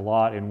happens a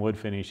lot in wood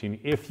finishing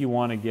if you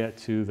want to get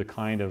to the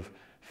kind of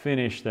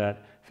finish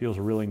that feels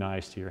really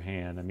nice to your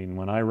hand. I mean,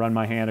 when I run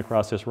my hand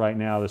across this right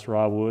now, this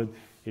raw wood,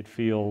 it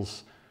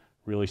feels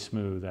really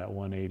smooth, that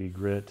 180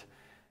 grit.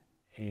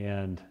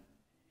 And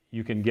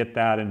you can get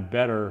that and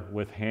better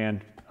with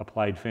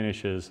hand-applied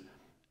finishes,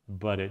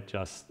 but it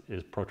just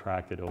is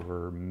protracted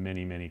over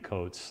many, many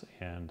coats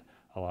and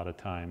a lot of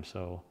time.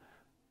 So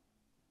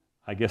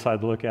I guess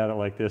I'd look at it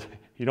like this.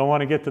 You don't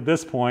want to get to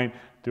this point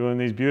doing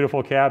these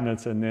beautiful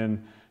cabinets and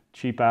then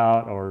cheap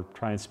out or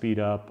try and speed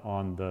up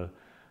on the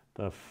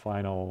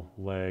final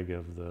leg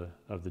of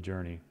the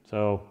journey.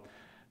 So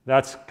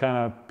that's kind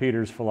of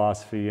Peter's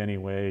philosophy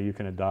anyway. You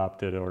can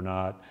adopt it or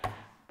not.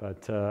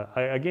 But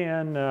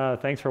again,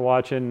 thanks for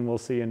watching. We'll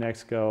see you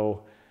next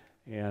go.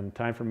 And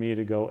time for me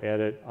to go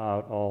edit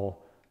out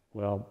all,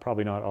 well,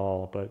 probably not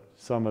all, but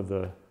some of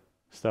the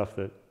stuff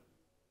that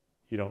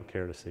you don't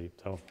care to see.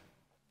 So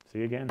see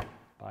you again.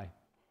 Bye.